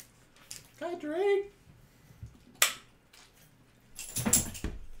 Hydrate.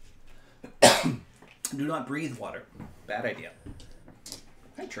 Do not breathe water. Bad idea.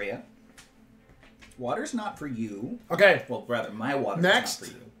 Hi, Treya. Water's not for you. Okay. Well, rather, my water's Next not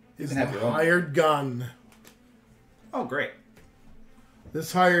for you. You is can the have your own. hired gun. Oh, great.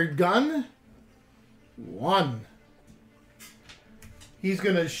 This hired gun, 1. He's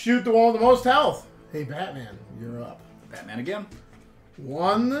going to shoot the one with the most health. Hey, Batman, you're up. Batman again.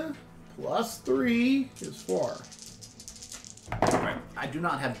 1 plus 3 is 4. Right. I do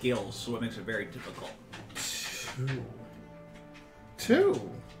not have gills, so it makes it very difficult. Two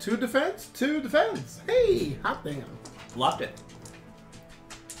defense, 2 defense. Hey, hot damn. Loved it.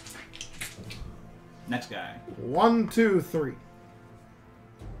 Next guy. 1, 2, 3.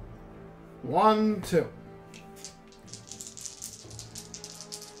 1, 2.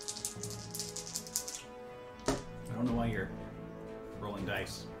 I don't know why you're rolling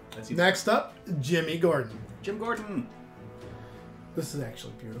dice. Next up, Jimmy Gordon. Jim Gordon. This is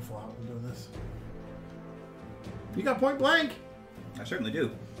actually beautiful how we're doing this. You got point blank. I certainly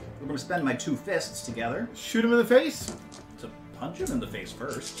do. We're going to spend my 2 fists together Shoot him in the face. to punch him in the face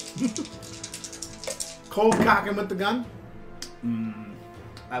first. Cold cock him with the gun.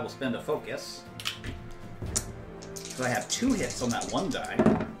 I will spend a focus. So I have 2 hits on that one die.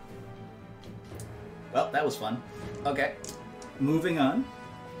 Well, that was fun. Okay. Moving on.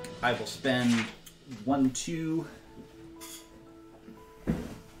 I will spend 1, 2...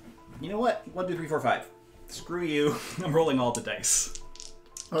 You know what? 1, 2, 3, 4, 5. Screw you. I'm rolling all the dice.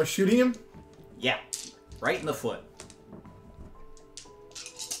 Oh, shooting him? Yeah. Right in the foot.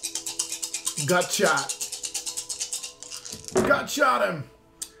 Gut shot. Gut shot him.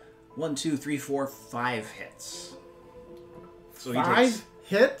 1, 2, 3, 4, 5 hits. So 5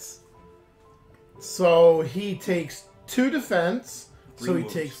 hits. So he takes 2 defense. So he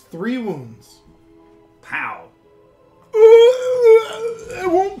wounds. takes 3 wounds. Pow. It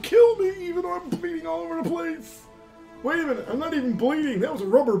won't kill me even though I'm bleeding all over the place. Wait a minute, I'm not even bleeding. That was a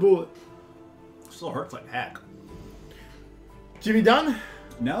rubber bullet. Still hurts like heck. Jimmy done?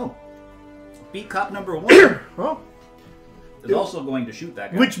 No. Beat cop number 1 Well, is also going to shoot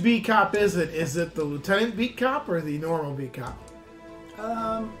that guy. which beat cop is it? Is it the lieutenant beat cop or the normal beat cop?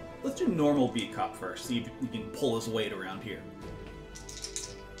 Let's do normal beat cop first. See if you can pull his weight around here.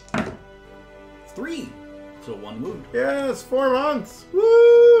 3. So 1 wound. Yes, 4 months.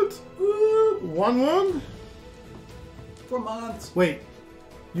 Woot! Woot! 1 wound? 4 months. Wait,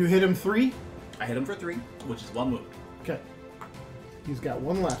 you hit him 3? I hit him for 3, which is 1 wound. Okay. He's got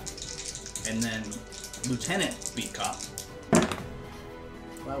 1 left. And then Lieutenant beat cop.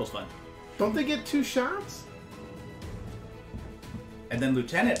 Well, that was fun. Don't they get 2 shots? And then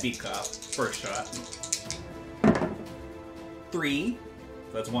Lieutenant beat cop. First shot. 3.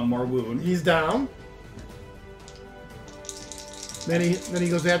 That's 1 more wound. He's down. Then he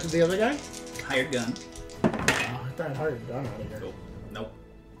goes after the other guy? Hired gun. Oh, I thought I hired gun out of here. Nope. Nope.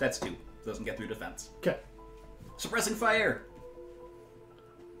 That's 2. Doesn't get through defense. Okay. Suppressing fire.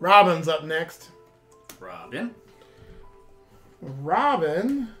 Robin's up next. Robin.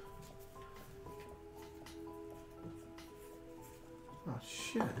 Robin. Oh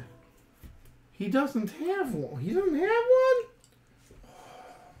shit. He doesn't have one. He doesn't have one?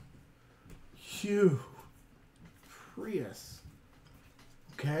 Phew. Prius.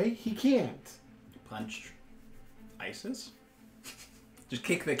 Okay, he can't. Punch ISIS? Just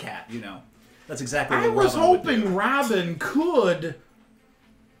kick the cat, you know. That's exactly what I was Robin would hoping do. Robin could,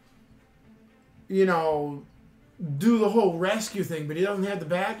 you know, do the whole rescue thing, but he doesn't have the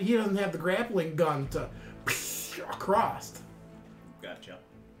bat. He doesn't have the grappling gun to across. Gotcha.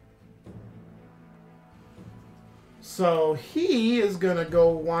 So he is gonna go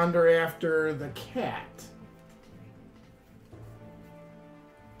wander after the cat.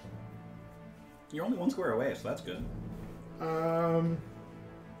 You're only 1 square away, so that's good.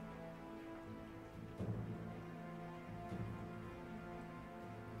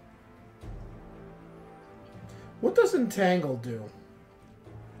 What does Entangle do?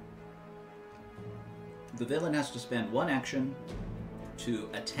 The villain has to spend 1 action to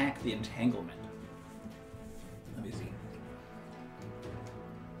attack the entanglement. Let me see.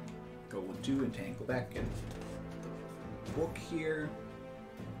 Go to entangle back in the book here.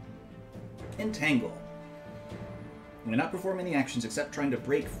 Entangle. You may not perform any actions except trying to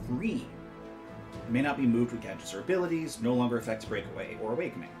break free. You may not be moved with gadgets or abilities, no longer affects breakaway or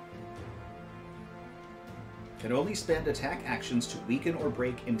awakening. Can only spend attack actions to weaken or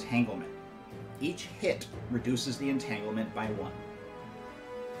break entanglement. Each hit reduces the entanglement by 1.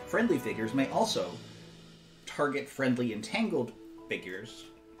 Friendly figures may also target friendly entangled figures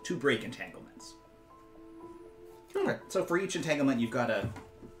to break entanglements. Okay. So for each entanglement, you've got to,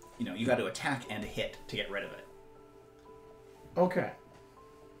 you got to attack and hit to get rid of it. Okay.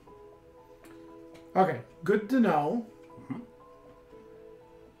 Okay, good to know.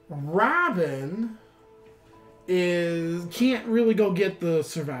 Robin can't really go get the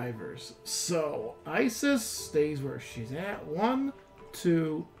survivors. So Isis stays where she's at. 1,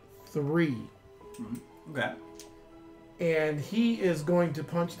 2, 3. Okay. And he is going to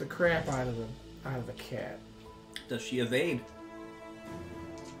punch the crap out of the cat. Does she evade?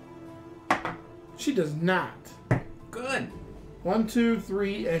 She does not. Good. 1, 2,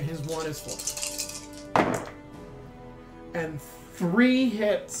 3, and his 1 is 4. And 3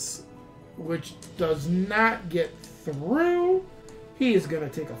 hits, which does not get through. He is going to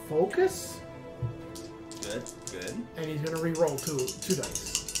take a focus. Good, good. And he's going to re-roll two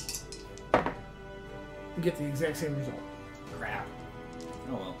dice. And get the exact same result. Crap.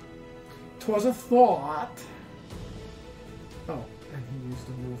 Oh well. 'Twas a thought. Oh, and he used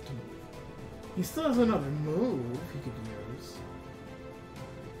a move to move. He still has another move he could use.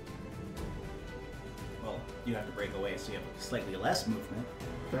 Well, you have to break away so you have slightly less movement.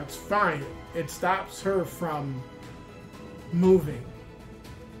 That's fine. It stops her from moving.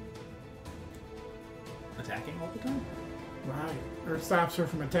 Attacking all the time? Right. Or it stops her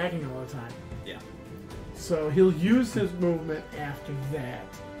from attacking all the time. Yeah. So he'll use his movement after that.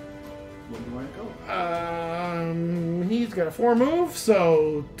 Where do you want to go? He's got a 4 move,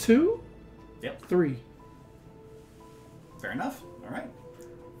 so 2? Yep. 3. Fair enough. All right.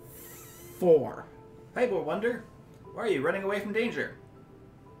 4. Hey, Boy Wonder. Why are you running away from danger?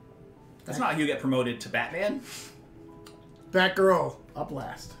 That's not how you get promoted to Batman. Batgirl, up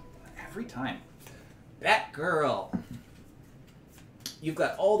last. Every time. Batgirl. You've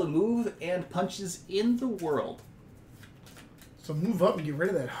got all the move and punches in the world. So move up and get rid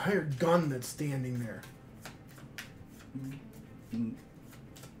of that hired gun that's standing there.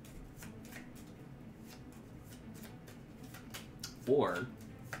 Or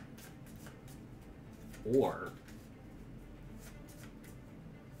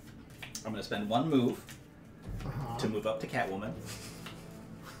I'm going to spend 1 move to move up to Catwoman.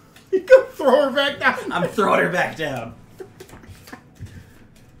 You can throw her back down. I'm throwing her back down.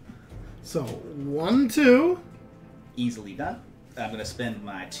 So 1, 2. Easily done. I'm going to spend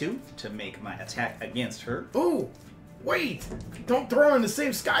my 2 to make my attack against her. Oh, wait! Don't throw her in the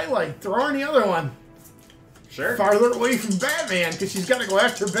same skylight. Throw her in the other one. Sure. Farther away from Batman, because she's got to go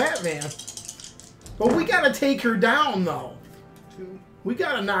after Batman. But we got to take her down, though. 2. We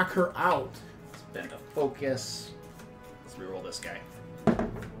got to knock her out. Spend a focus. Let's reroll this guy.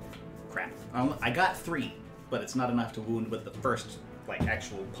 Crap. I got 3, but it's not enough to wound with the first, like,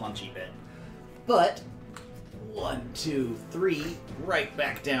 actual punchy bit. But 1, 2, 3, right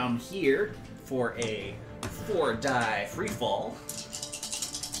back down here for a 4-die free fall.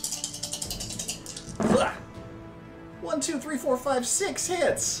 1, 2, 3, 4, 5, 6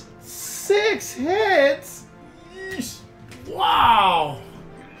 hits. 6 hits? Yeesh. Wow.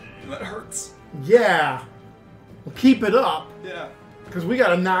 That hurts. Yeah. We'll keep it up, Yeah. because we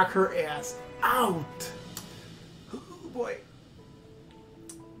got to knock her ass out. Oh boy.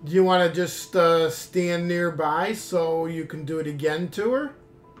 Do you want to just stand nearby so you can do it again to her?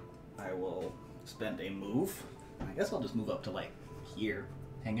 I will spend a move. I guess I'll just move up to, like, here.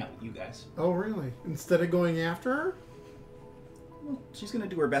 Hang out with you guys. Oh, really? Instead of going after her? Well, she's going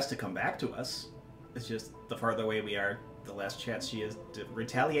to do her best to come back to us. It's just the farther away we are, the less chance she has to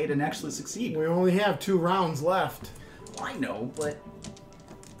retaliate and actually succeed. We only have 2 rounds left. Well, I know, but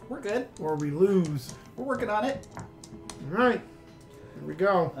we're good. Or we lose. We're working on it. All right. Here we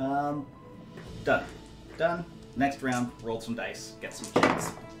go. Done. Done. Next round, roll some dice, get some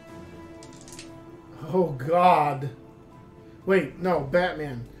checks. Oh, God. Wait, no,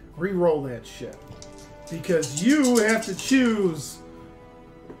 Batman. Re-roll that shit. Because you have to choose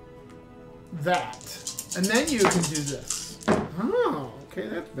that. And then you can do this. Oh, okay,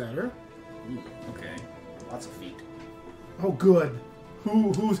 that's better. Ooh, okay. Lots of feet. Oh, good.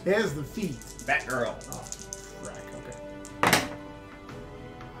 Who has the feet? Batgirl. Oh, right, okay.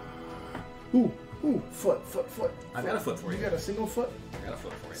 Ooh, foot. I've got a foot for you. You got a single foot? I got a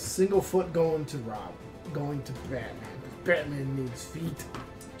foot for you. Single foot going to Rob. Going to Batman. Batman needs feet.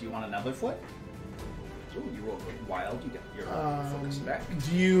 Do you want another foot? Ooh, you rolled wild. You got your focus back.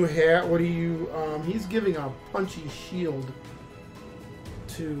 Do you have, what do you, he's giving a punchy shield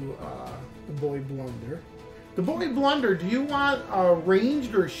to the Boy Blunder. The Boy Blunder, do you want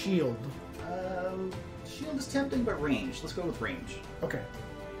ranged or shield? Shield is tempting, but range. Let's go with range. Okay.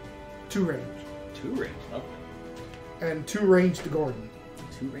 2 range. 2 range. Lovely. And 2 range to Gordon.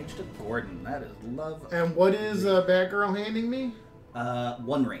 2 range to Gordon. That is love. And what is Batgirl handing me?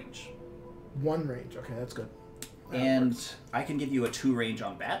 1 range. 1 range. Okay, that's good. That And works. I can give you a 2 range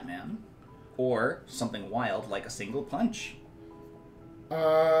on Batman, or something wild like a single punch.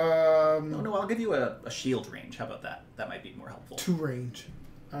 No, I'll give you a shield range. How about that? That might be more helpful. 2 range.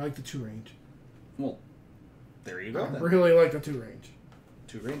 I like the 2 range. Well, there you go. I Then. really like the 2 range.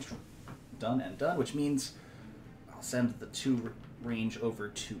 2 range, done and done, which means I'll send the 2 range over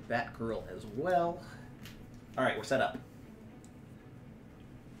to Batgirl as well. All right, we're set up.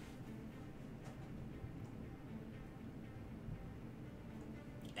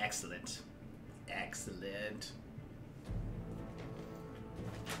 Excellent. Excellent.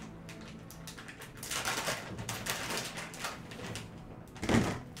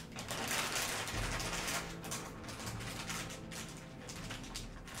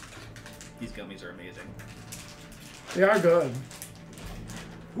 These gummies are amazing. They are good.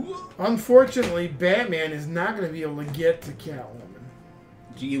 Unfortunately, Batman is not going to be able to get to Catwoman.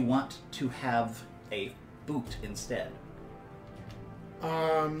 Do you want to have a boot instead?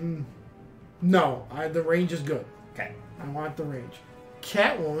 No. The range is good. Okay. I want the range.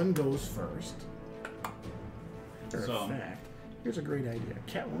 Catwoman goes first. So, In fact, here's a great idea.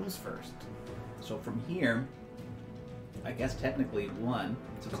 Catwoman's first. So from here, I guess technically one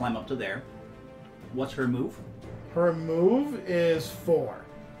to climb up to there. What's her move? Her move is 4.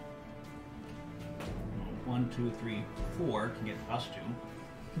 1, 2, 3, 4 can get us to.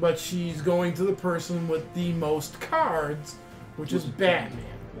 But she's going to the person with the most cards, which is Batman.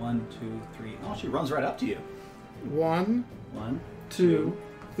 1, 2, 3. Oh, she runs right up to you. 1, 1, 2,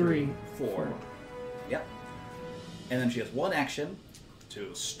 3, 4. Yep. And then she has one action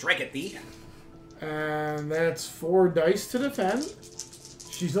to strike at thee. And that's 4 dice to defend.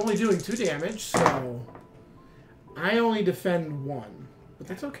 She's only doing 2 damage, so I only defend 1. But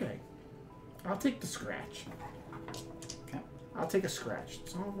that's okay. I'll take the scratch. Okay. I'll take a scratch.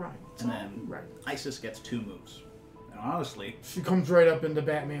 It's all right. It's And all then right. Isis gets 2 moves. And honestly, She comes right up into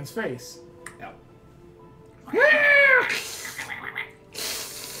Batman's face. yeah.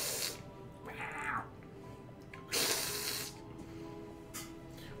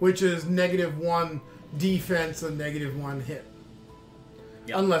 Which is -1 defense and -1 hit.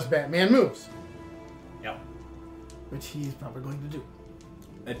 Yep. Unless Batman moves. Yep. Which he's probably going to do.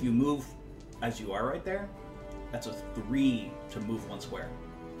 If you move as you are right there, that's a 3 to move 1 square.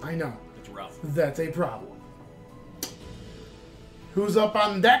 I know. It's rough. That's a problem. Who's up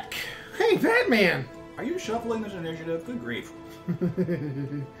on deck? Hey, Batman! Are you shuffling this initiative? Good grief.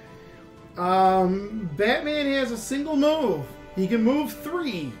 Batman has a single move. He can move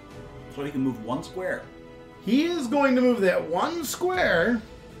 3. So he can move 1 square. He is going to move that 1 square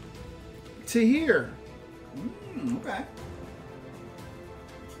to here. Okay.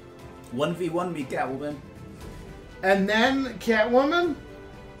 1v1 me, Catwoman. And then, Catwoman,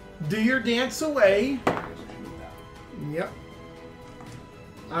 do your dance away. Yep.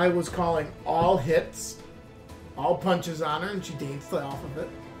 I was calling all hits, all punches on her, and she danced off of it.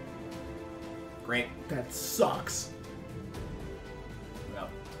 Great. That sucks. Yep.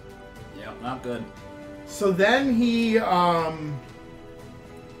 Yep, not good. So then he,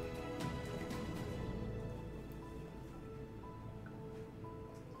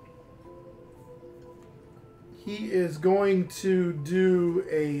 he is going to do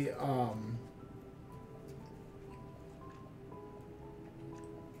a,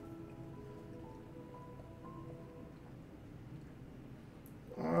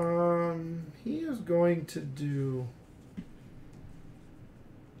 he is going to do,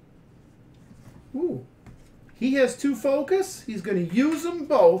 ooh, he has 2 focus. He's going to use them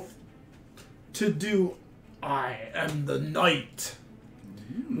both to do I am the Knight.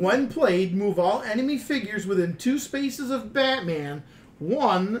 When played, move all enemy figures within 2 spaces of Batman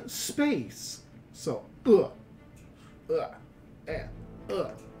 1 space. So,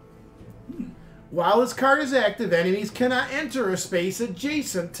 While this card is active, enemies cannot enter a space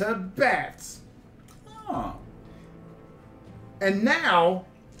adjacent to bats. Oh. And now,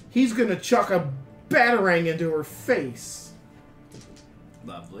 he's going to chuck a batarang into her face.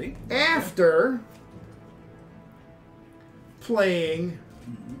 Lovely. After playing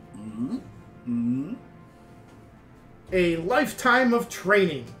a lifetime of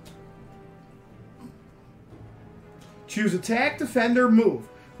training. Choose attack, defend, or move.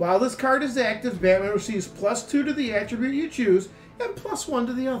 While this card is active, Batman receives +2 to the attribute you choose and +1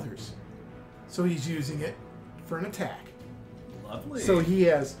 to the others. So he's using it for an attack. Lovely. So he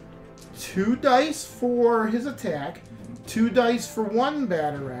has 2 dice for his attack, 2 dice for 1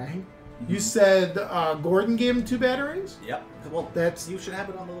 batarang. You said Gordon gave him 2 batarangs? Yep. Well, That's you should have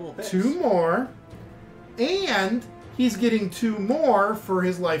it on the little bits. 2 more. And he's getting 2 more for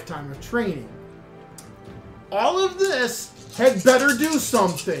his lifetime of training. All of this had better do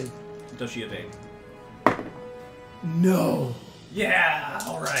something. Does she evade? No. Yeah.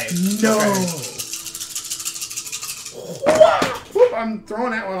 All right. No. Okay. Whoop, I'm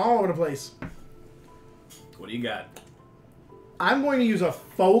throwing that one all over the place. What do you got? I'm going to use a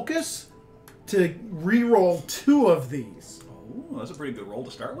focus to re-roll 2 of these. Oh, that's a pretty good roll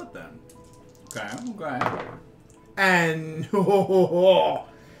to start with then. Okay. Okay. And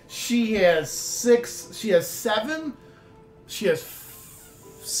she has 6. She has 7. She has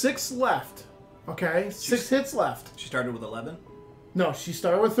 6 left. Okay, 6 hits left. She started with 11. No, she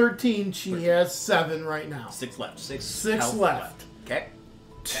started with 13. She 13. has 7 right now. 6 left. 6 health left. Okay.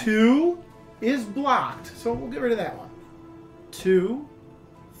 2 is blocked, so we'll get rid of that one. 2,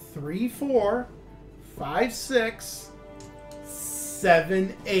 3, 4, 5, 6,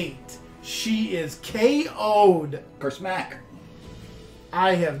 7, 8. She is KO'd. Kersmack.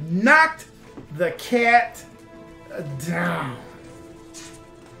 I have knocked the cat down.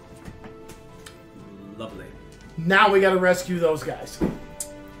 Lovely. Now we gotta rescue those guys.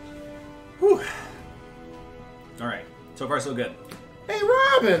 Whew. All right. So far, so good. Hey,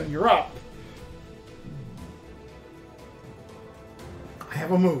 Robin, you're up. I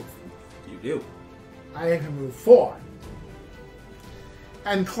have a move. You do. I can move 4.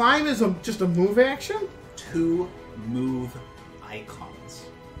 And climb is just a move action? 2 move icons.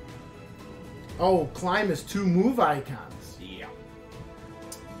 Oh, climb is 2 move icons. Yeah.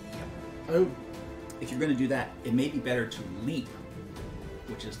 Oh, If you're going to do that, it may be better to leap,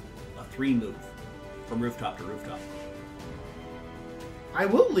 which is a 3 move from rooftop to rooftop. I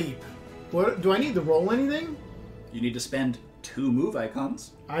will leap. What do I need to roll anything? You need to spend 2 move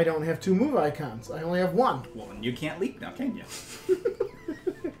icons. I don't have 2 move icons. I only have 1. Well, then you can't leap now, can you?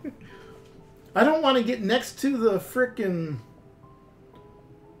 I don't want to get next to the frickin'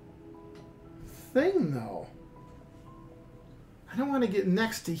 thing, though. I don't want to get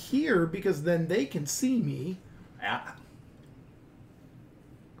next to here because then they can see me. Yeah.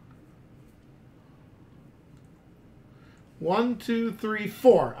 One, 2, 3,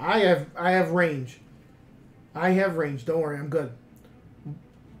 4. I have range. I have range. Don't worry, I'm good.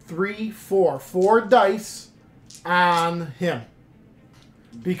 3, 4. 4 dice on him.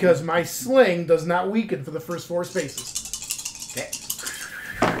 Because my sling does not weaken for the first 4 spaces.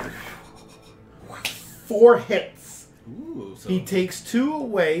 Okay. 4 hits. Ooh, so He takes 2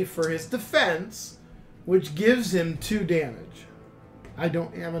 away for his defense, which gives him 2 damage. I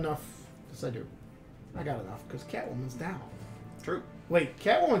don't have enough. Yes, I do. I got enough because Catwoman's down. true. Wait,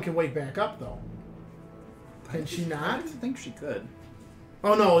 Catwoman can wake back up, though. Can she I not? didn't think she could.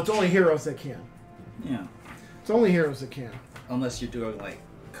 Oh, no, it's only heroes that can. Yeah. It's only heroes that can. Unless you're doing like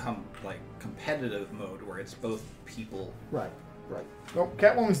competitive mode where it's both people. Right, right. Oh,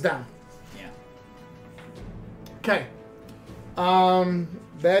 Catwoman's down. Yeah. Okay.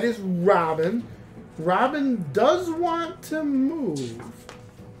 That is Robin. Robin does want to move.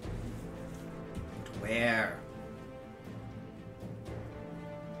 Where?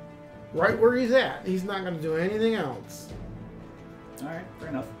 Right where he's at. He's not going to do anything else. All right, fair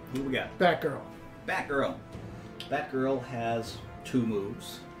enough. Who we got? Batgirl. Batgirl. Batgirl has 2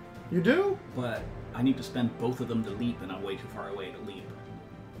 moves, You do? but I need to spend both of them to leap, and I'm way too far away to leap.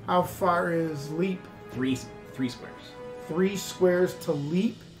 How far is leap? 3 squares. 3 squares to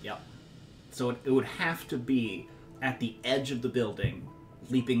leap? Yep. So it would have to be at the edge of the building,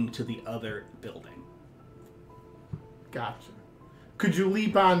 leaping to the other building. Gotcha. Could you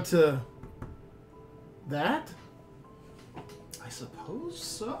leap onto that? I suppose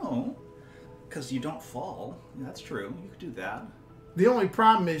so. Because you don't fall. Yeah, that's true. You could do that. The only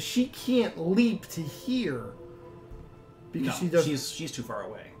problem is she can't leap to here. Because No, she doesn't. she's too far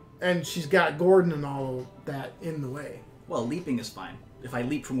away. And she's got Gordon and all of that in the way. Well, leaping is fine. If I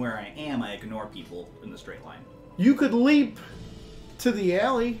leap from where I am, I ignore people in the straight line. You could leap to the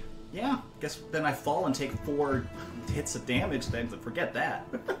alley. Yeah, guess then I fall and take 4 hits of damage, then forget that.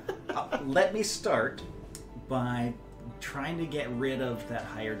 Let me start by trying to get rid of that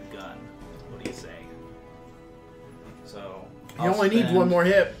hired gun. What do you say? So He only needs 1 more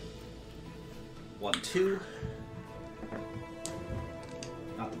hit. 1, 2.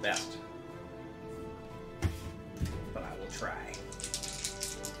 Not the best. But I will try.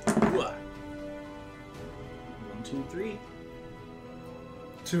 1, 2, 3.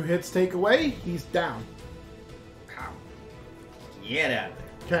 2 hits take away. He's down. Pow. Get out of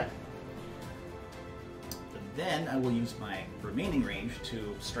there. Okay. Then I will use my remaining range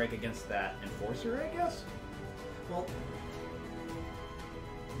to strike against that enforcer, I guess? Well,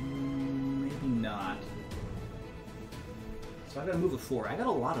 maybe not. So I gotta move a 4. I got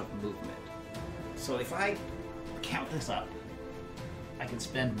a lot of movement. So if I count this up, I can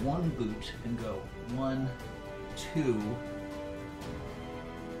spend 1 boot and go 1, 2,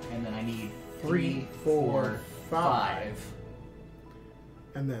 and then I need 3, 4, 5.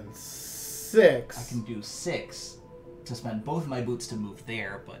 And then 6. I can do 6 to spend both of my boots to move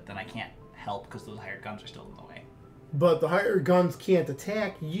there, but then I can't help because those hired guns are still in the way. But the hired guns can't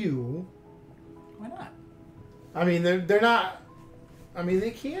attack you. Why not? I mean, they're not. I mean,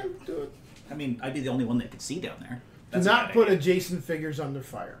 they can do it. I mean, I'd be the only one that could see down there. Do not put adjacent figures under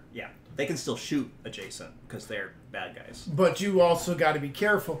fire. Yeah, they can still shoot adjacent because they're bad guys. But you also got to be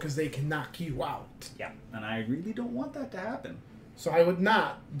careful because they can knock you out. Yeah, and I really don't want that to happen. So I would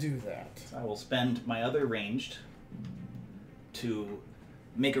not do that. So I will spend my other ranged to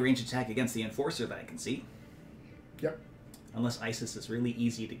make a ranged attack against the enforcer that I can see. Yep. Unless Isis is really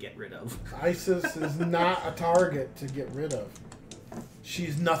easy to get rid of. Isis is not a target to get rid of.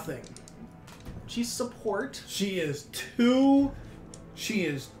 She's nothing. She's support. She is two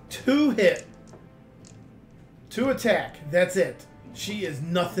hit. 2 attack. That's it. She is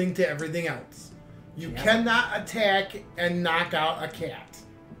nothing to everything else. You cannot attack and knock out a cat.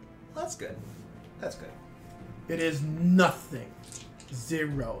 That's good. That's good. It is nothing.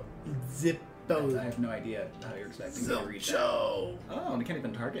 0. Zippo. I have no idea how you're expecting me to read that. Oh, and it can't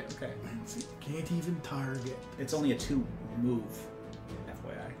even target. Okay. Can't even target. It's only a 2 move.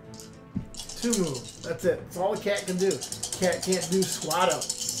 FYI. 2 moves. That's it. That's all a cat can do. Cat can't do swatto.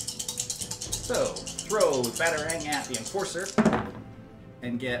 So, throw Batarang at the enforcer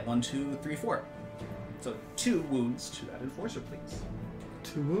and get 1, 2, 3, 4. So 2 wounds to that enforcer, please.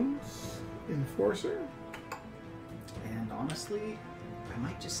 2 wounds. Enforcer. And honestly, I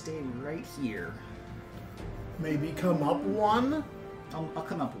might just stay right here. Maybe come up 1. I'll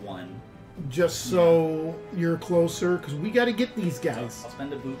come up 1. Just so you're closer, because we got to get these guys. So I'll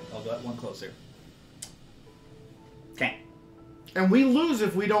spend a boot. I'll go at 1 closer. Okay. And we lose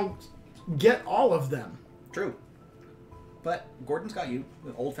if we don't get all of them. True. But Gordon's got you.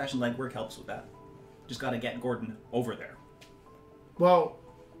 The old-fashioned legwork helps with that. Just got to get Gordon over there. Well,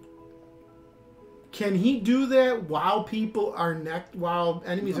 can he do that while people are while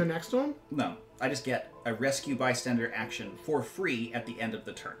enemies are next to him? No. I just get a rescue bystander action for free at the end of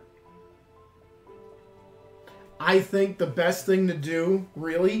the turn. I think the best thing to do,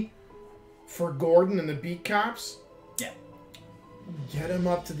 really, for Gordon and the beat cops, get him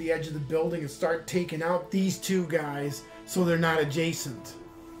up to the edge of the building and start taking out these 2 guys so they're not adjacent.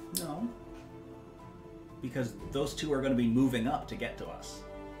 No. Because those 2 are going to be moving up to get to us,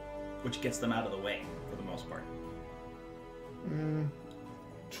 which gets them out of the way for the most part.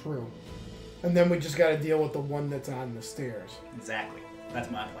 True. And then we just got to deal with the one that's on the stairs. Exactly. That's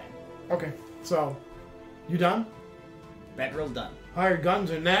my plan. Okay, so you done? Batgirl's done. Hired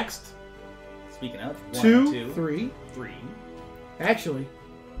guns are next. Speaking of, 1, 2, 2, 3. 3. Actually,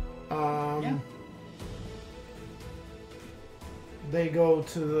 they go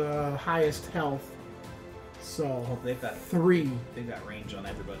to the highest health. So They've got 3. They've got range on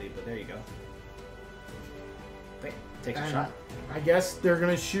everybody, but there you go. Okay, takes a shot. I guess they're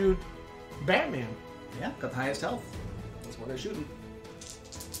gonna shoot Batman. Yeah, got the highest health. That's what they're shooting.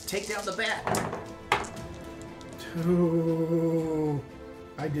 Take down the bat. 2.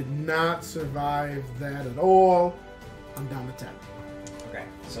 I did not survive that at all. I'm down to 10. Okay,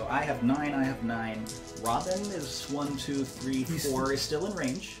 so I have 9. I have 9. Robin is 1, 2, 3, 4. Is still in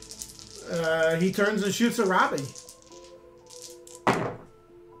range. He turns and shoots at Robbie.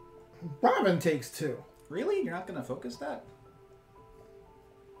 Robin takes 2. Really? You're not going to focus that?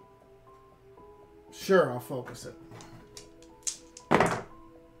 Sure, I'll focus it.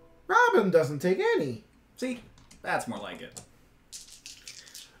 Robin doesn't take any. See? That's more like it.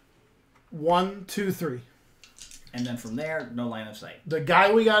 1, 2, 3. And then from there, no line of sight. The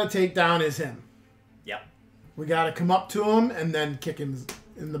guy we gotta take down is him. Yep. We gotta come up to him and then kick him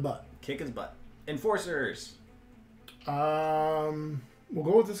in the butt. Kick his butt. Enforcers. We'll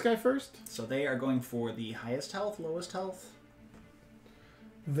go with this guy first. So they are going for the highest health, lowest health?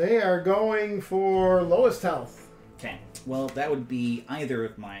 They are going for lowest health. Okay. Well, that would be either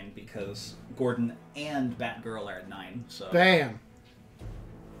of mine because Gordon and Batgirl are at 9. So. Bam.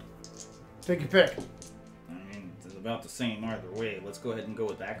 Take your pick. I mean, it's about the same either way. Let's go ahead and go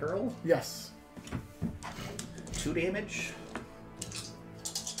with Batgirl. Yes. 2 damage.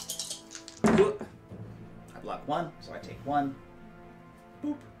 I block 1, so I take 1.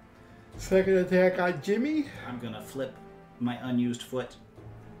 Boop. Second attack on Jimmy. I'm gonna flip my unused foot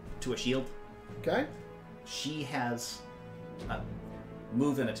to a shield. Okay. She has a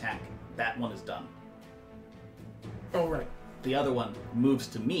move and attack. That one is done. Oh, right. The other one moves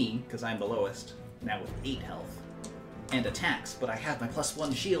to me, because I'm the lowest, now with 8 health, and attacks, but I have my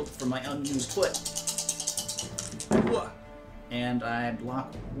 +1 shield from my unused foot. And I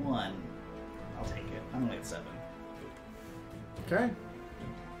block 1. I'll take it. I'm only at 7. Okay.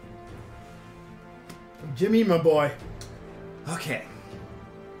 Jimmy, my boy. Okay.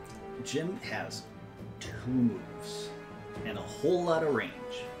 Jim has 2 moves and a whole lot of range.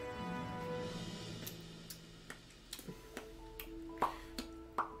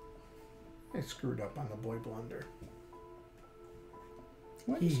 I screwed up on the boy blunder.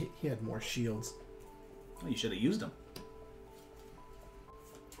 He had more shields. Well, you should have used them.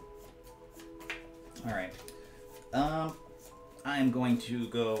 All right. I'm going to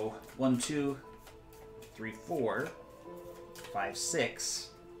go 1, 2, 3, 4, 5, 6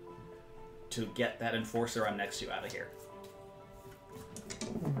 to get that enforcer I'm next to out of here.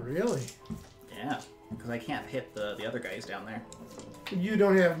 Really? Yeah, because I can't hit the other guys down there. You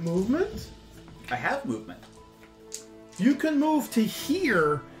don't have movement? I have movement. You can move to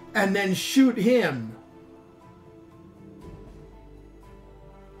here and then shoot him.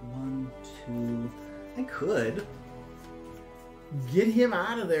 1, 2. I could. Get him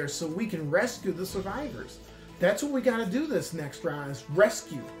out of there so we can rescue the survivors. That's what we got to do this next round is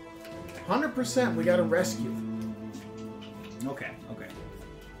rescue. 100% we got to rescue. Okay.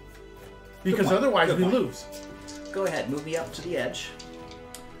 Because otherwise we lose. Go ahead, move me up to the edge.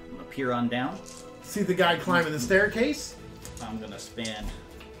 I'm going to peer on down. See the guy climbing the staircase? I'm going to spend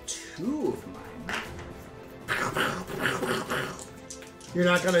 2 of mine. You're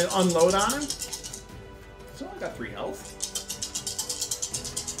not going to unload on him? So I got 3 health.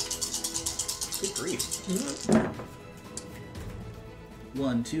 Good grief.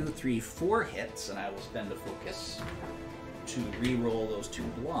 1, 2, 3, 4 hits, and I will spend a focus to re-roll those 2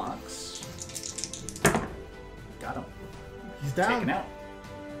 blocks. Got him. He's down. Taken out.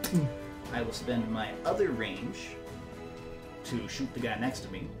 I will spend my other range to shoot the guy next to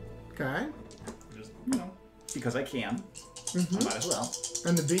me. Okay. Just, because I can. I might as well.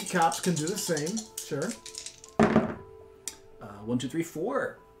 And the beat cops can do the same. Sure. 1, 2, 3,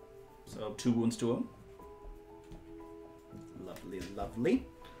 4. So 2 wounds to him. Lovely.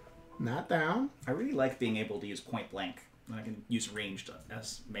 Not down. I really like being able to use point blank. And I can use ranged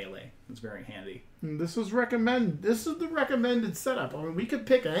as melee. It's very handy. And this is recommended. This is the recommended setup. I mean, we could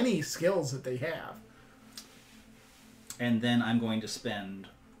pick any skills that they have. And then I'm going to spend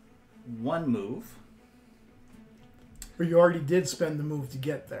 1 move. Or you already did spend the move to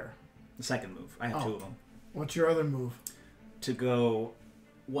get there. The second move. I have 2 of them. What's your other move? To go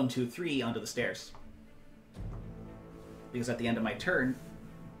 1, 2, 3 onto the stairs. Because at the end of my turn,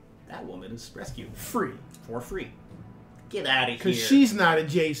 that woman is rescued. Free. For free. Get out of here. Because she's not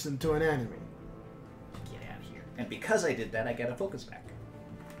adjacent to an enemy. Get out of here. And because I did that, I get a focus back.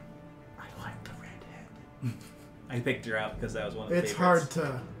 I like the redhead. I picked her out because that was one of the It's favorites.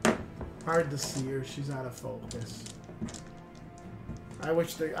 hard to see her. She's out of focus. I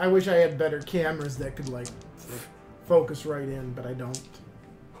wish I had better cameras that could like focus right in, but I don't.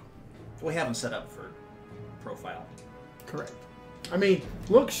 We haven't set up for profile. Correct. I mean,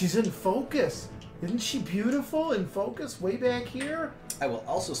 look, she's in focus. Isn't she beautiful in focus way back here? I will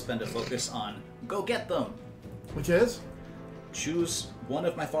also spend a focus on go get them. Which is? Choose one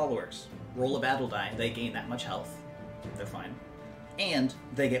of my followers. Roll a battle die. They gain that much health. They're fine. And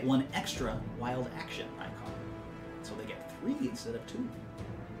they get 1 extra wild action icon. So they get 3 instead of 2.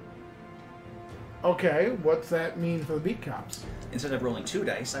 Okay, what's that mean for the beat cops? Instead of rolling 2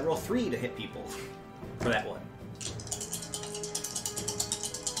 dice, I roll 3 to hit people for that one.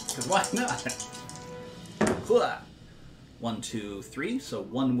 Because why not? 1, 2, 3. So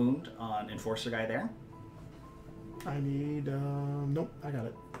 1 wound on Enforcer guy there. I need, nope, I got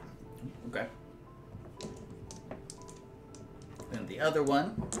it. Okay. And the other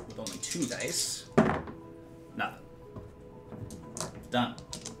one, with only 2 dice. Nothing. Done.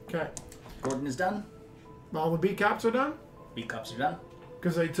 Okay. Gordon is done. All the beat cops are done? Beat cops are done.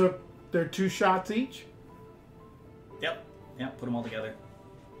 Because they took their 2 shots each? Yep. Yep, put them all together.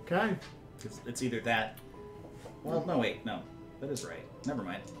 Okay. It's either that... Well, no, wait, no. That is right. Never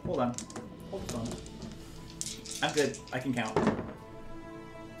mind. Hold on. Hold the phone. I'm good. I can count.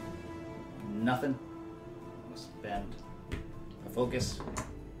 Nothing. I'm gonna spend a focus.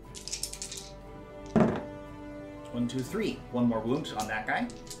 1, 2, 3. 1 more wound on that guy.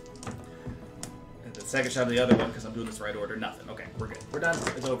 And the second shot of the other one, because I'm doing this right order. Nothing. Okay, we're good. We're done.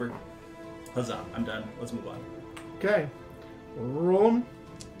 It's over. Huzzah. I'm done. Let's move on. Okay. Roll 'em.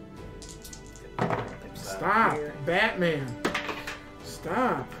 Stop. Here. Batman.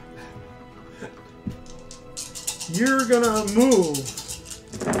 Stop. You're gonna move.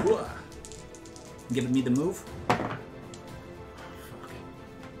 Giving me the move.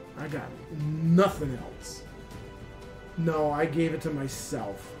 I got nothing else. No, I gave it to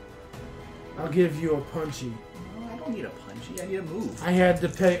myself. I'll give you a punchy. No, I don't need a punchy. I need a move. I had to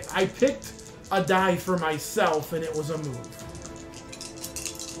pay. I picked a die for myself, and it was a move.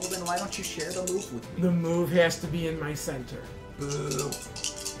 Well, then why don't you share the move with me? The move has to be in my center. Boo.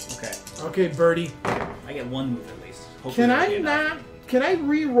 Okay. Okay, Birdie. I get 1 move at least. Hopefully Can that'll I be enough. not? Can I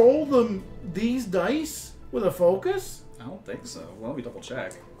re-roll these dice with a focus? I don't think so. Well, let me double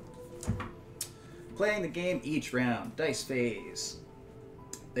check. Playing the game each round. Dice phase.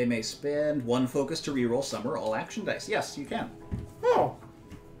 They may spend 1 focus to reroll some or all action dice. Yes, you can. Oh,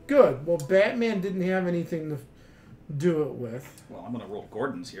 good. Well, Batman didn't have anything to do it with. Well, I'm going to roll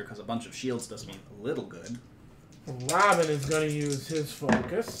Gordon's here because a bunch of shields does me a little good. Robin is going to use his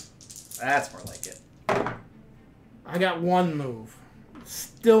focus. That's more like it. I got 1 move.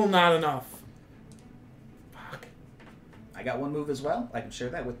 Still not enough. Fuck. I got 1 move as well. I can share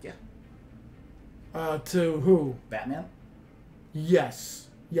that with you. To who? Batman. Yes.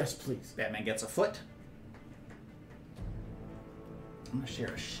 Yes, please. Batman gets a foot. I'm going to share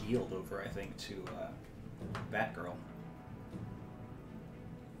a shield over, I think, to Batgirl.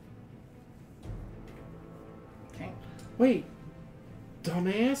 Okay. Wait.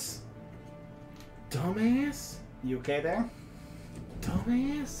 Dumbass? Dumbass? You okay there?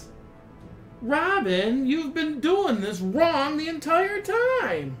 Dumbass? Robin, you've been doing this wrong the entire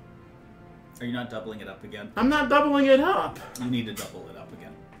time. Are you not doubling it up again? I'm not doubling it up. You need to double it up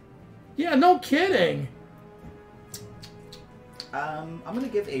again. Yeah, no kidding. I'm going to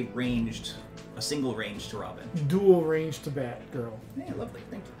give a single range to Robin. Dual range to Batgirl. Yeah, lovely.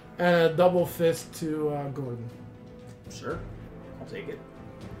 Thank you. And a double fist to Gordon. Sure. I'll take it.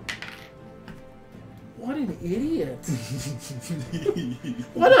 What an idiot.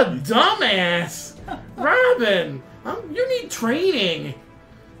 What a dumbass. Robin, you need training.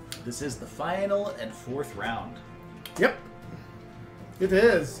 This is the final and 4th round. Yep. It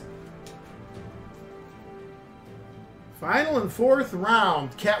is. Final and 4th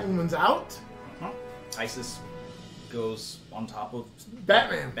round. Catwoman's out. Isis goes on top of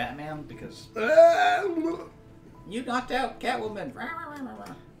Batman. Because you knocked out Catwoman.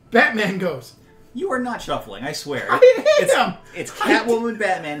 Batman goes. You are not shuffling, I swear. I am. It's Catwoman,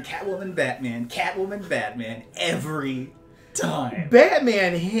 Batman, Catwoman, Batman, Catwoman, Batman every time.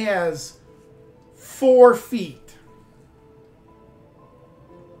 Batman has 4 feet.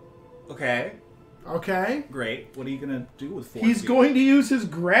 Okay. Okay? Great. What are you going to do with 4 He's feet? going to use his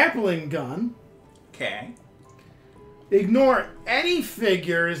grappling gun. Okay. Ignore any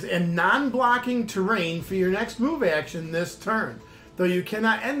figures in non-blocking terrain for your next move action this turn, though you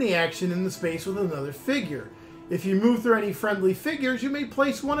cannot end the action in the space with another figure. If you move through any friendly figures, you may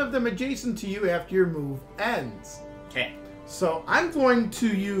place one of them adjacent to you after your move ends. Okay. So I'm going to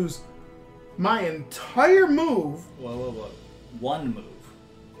use my entire move. Whoa. 1 move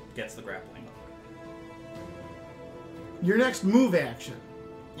gets the grappling. Your next move action.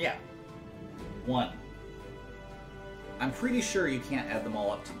 Yeah. 1. I'm pretty sure you can't add them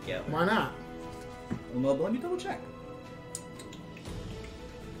all up together. Why not? Well, let me double check.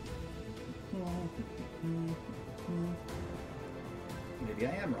 Maybe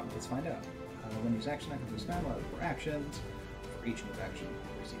I am wrong. Let's find out. When you use action, I can spam out for actions. For each move action,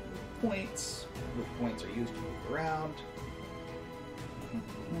 you receive move points. Move points are used to move around.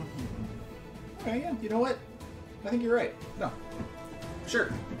 Okay, yeah. You know what? I think you're right. No. Sure.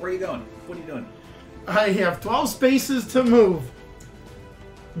 Where are you going? What are you doing? I have 12 spaces to move.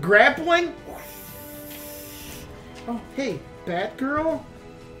 Grappling? Oh, hey, Batgirl?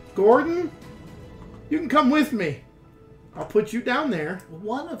 Gordon? You can come with me. I'll put you down there.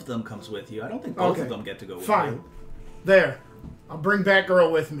 One of them comes with you. I don't think both of them get to go with Fine. you. There. I'll bring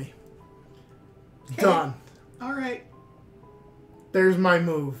Batgirl with me. Okay. Done. All right. There's my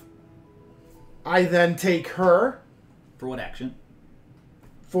move. I then take her For what action?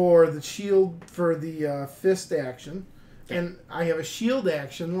 for the shield, for the fist action. Okay. And I have a shield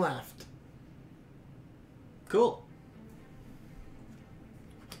action left. Cool.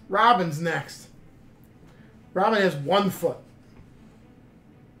 Robin's next. Robin has 1 foot.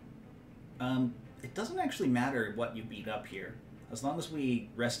 It doesn't actually matter what you beat up here. As long as we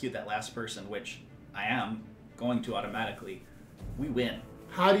rescue that last person, which I am going to automatically, we win.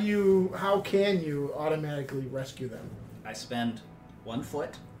 How can you automatically rescue them? I spend 1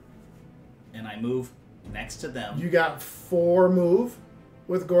 foot, and I move next to them. You got 4 move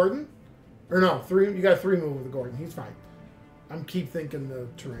with Gordon? Or no, 3. You got 3 move with Gordon. He's fine. I'm keep thinking the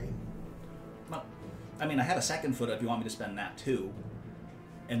terrain. Well, I mean, I have a 2nd foot if you want me to spend that too,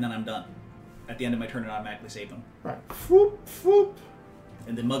 and then I'm done. At the end of my turn, it automatically save them. Right. Foop, foop.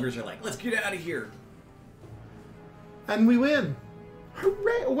 And the muggers are like, let's get out of here. And we win.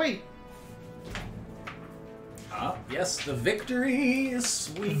 Hooray! Oh, wait. Yes, the victory is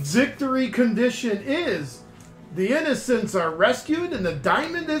sweet. Victory condition is the innocents are rescued and the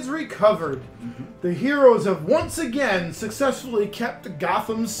diamond is recovered. Mm-hmm. The heroes have once again successfully kept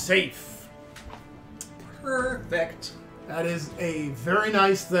Gotham safe. Perfect. That is a very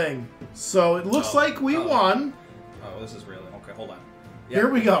nice thing. So it looks like we won. Oh, this is really okay. Hold on. Yep. Here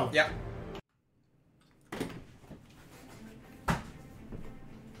we go. Yep.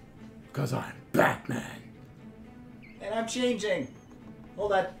 Because I'm Batman. And I'm changing.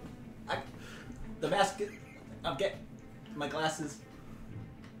 Hold on. The mask. I'm getting my glasses.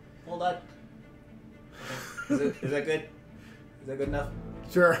 Hold on. Okay. Is that good? Is that good enough?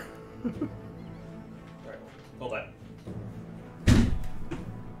 Sure. Alright, hold on.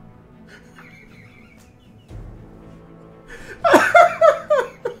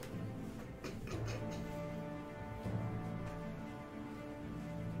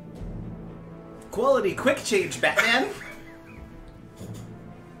 Quality quick change, Batman!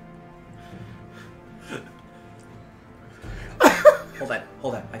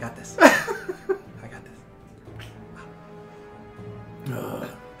 Hold on, I got this. I got this.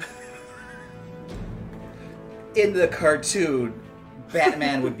 In the cartoon,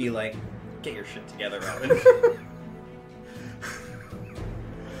 Batman would be like, get your shit together, Robin.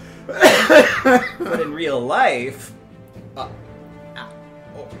 But in real life... oh,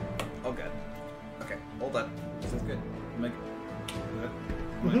 good. Okay, hold on. This is good.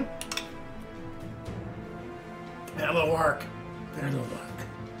 That'll work. That'll work.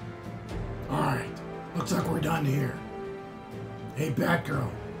 Alright. Looks like we're done here. Hey, Batgirl.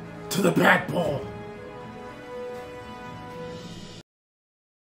 To the Bat Bowl.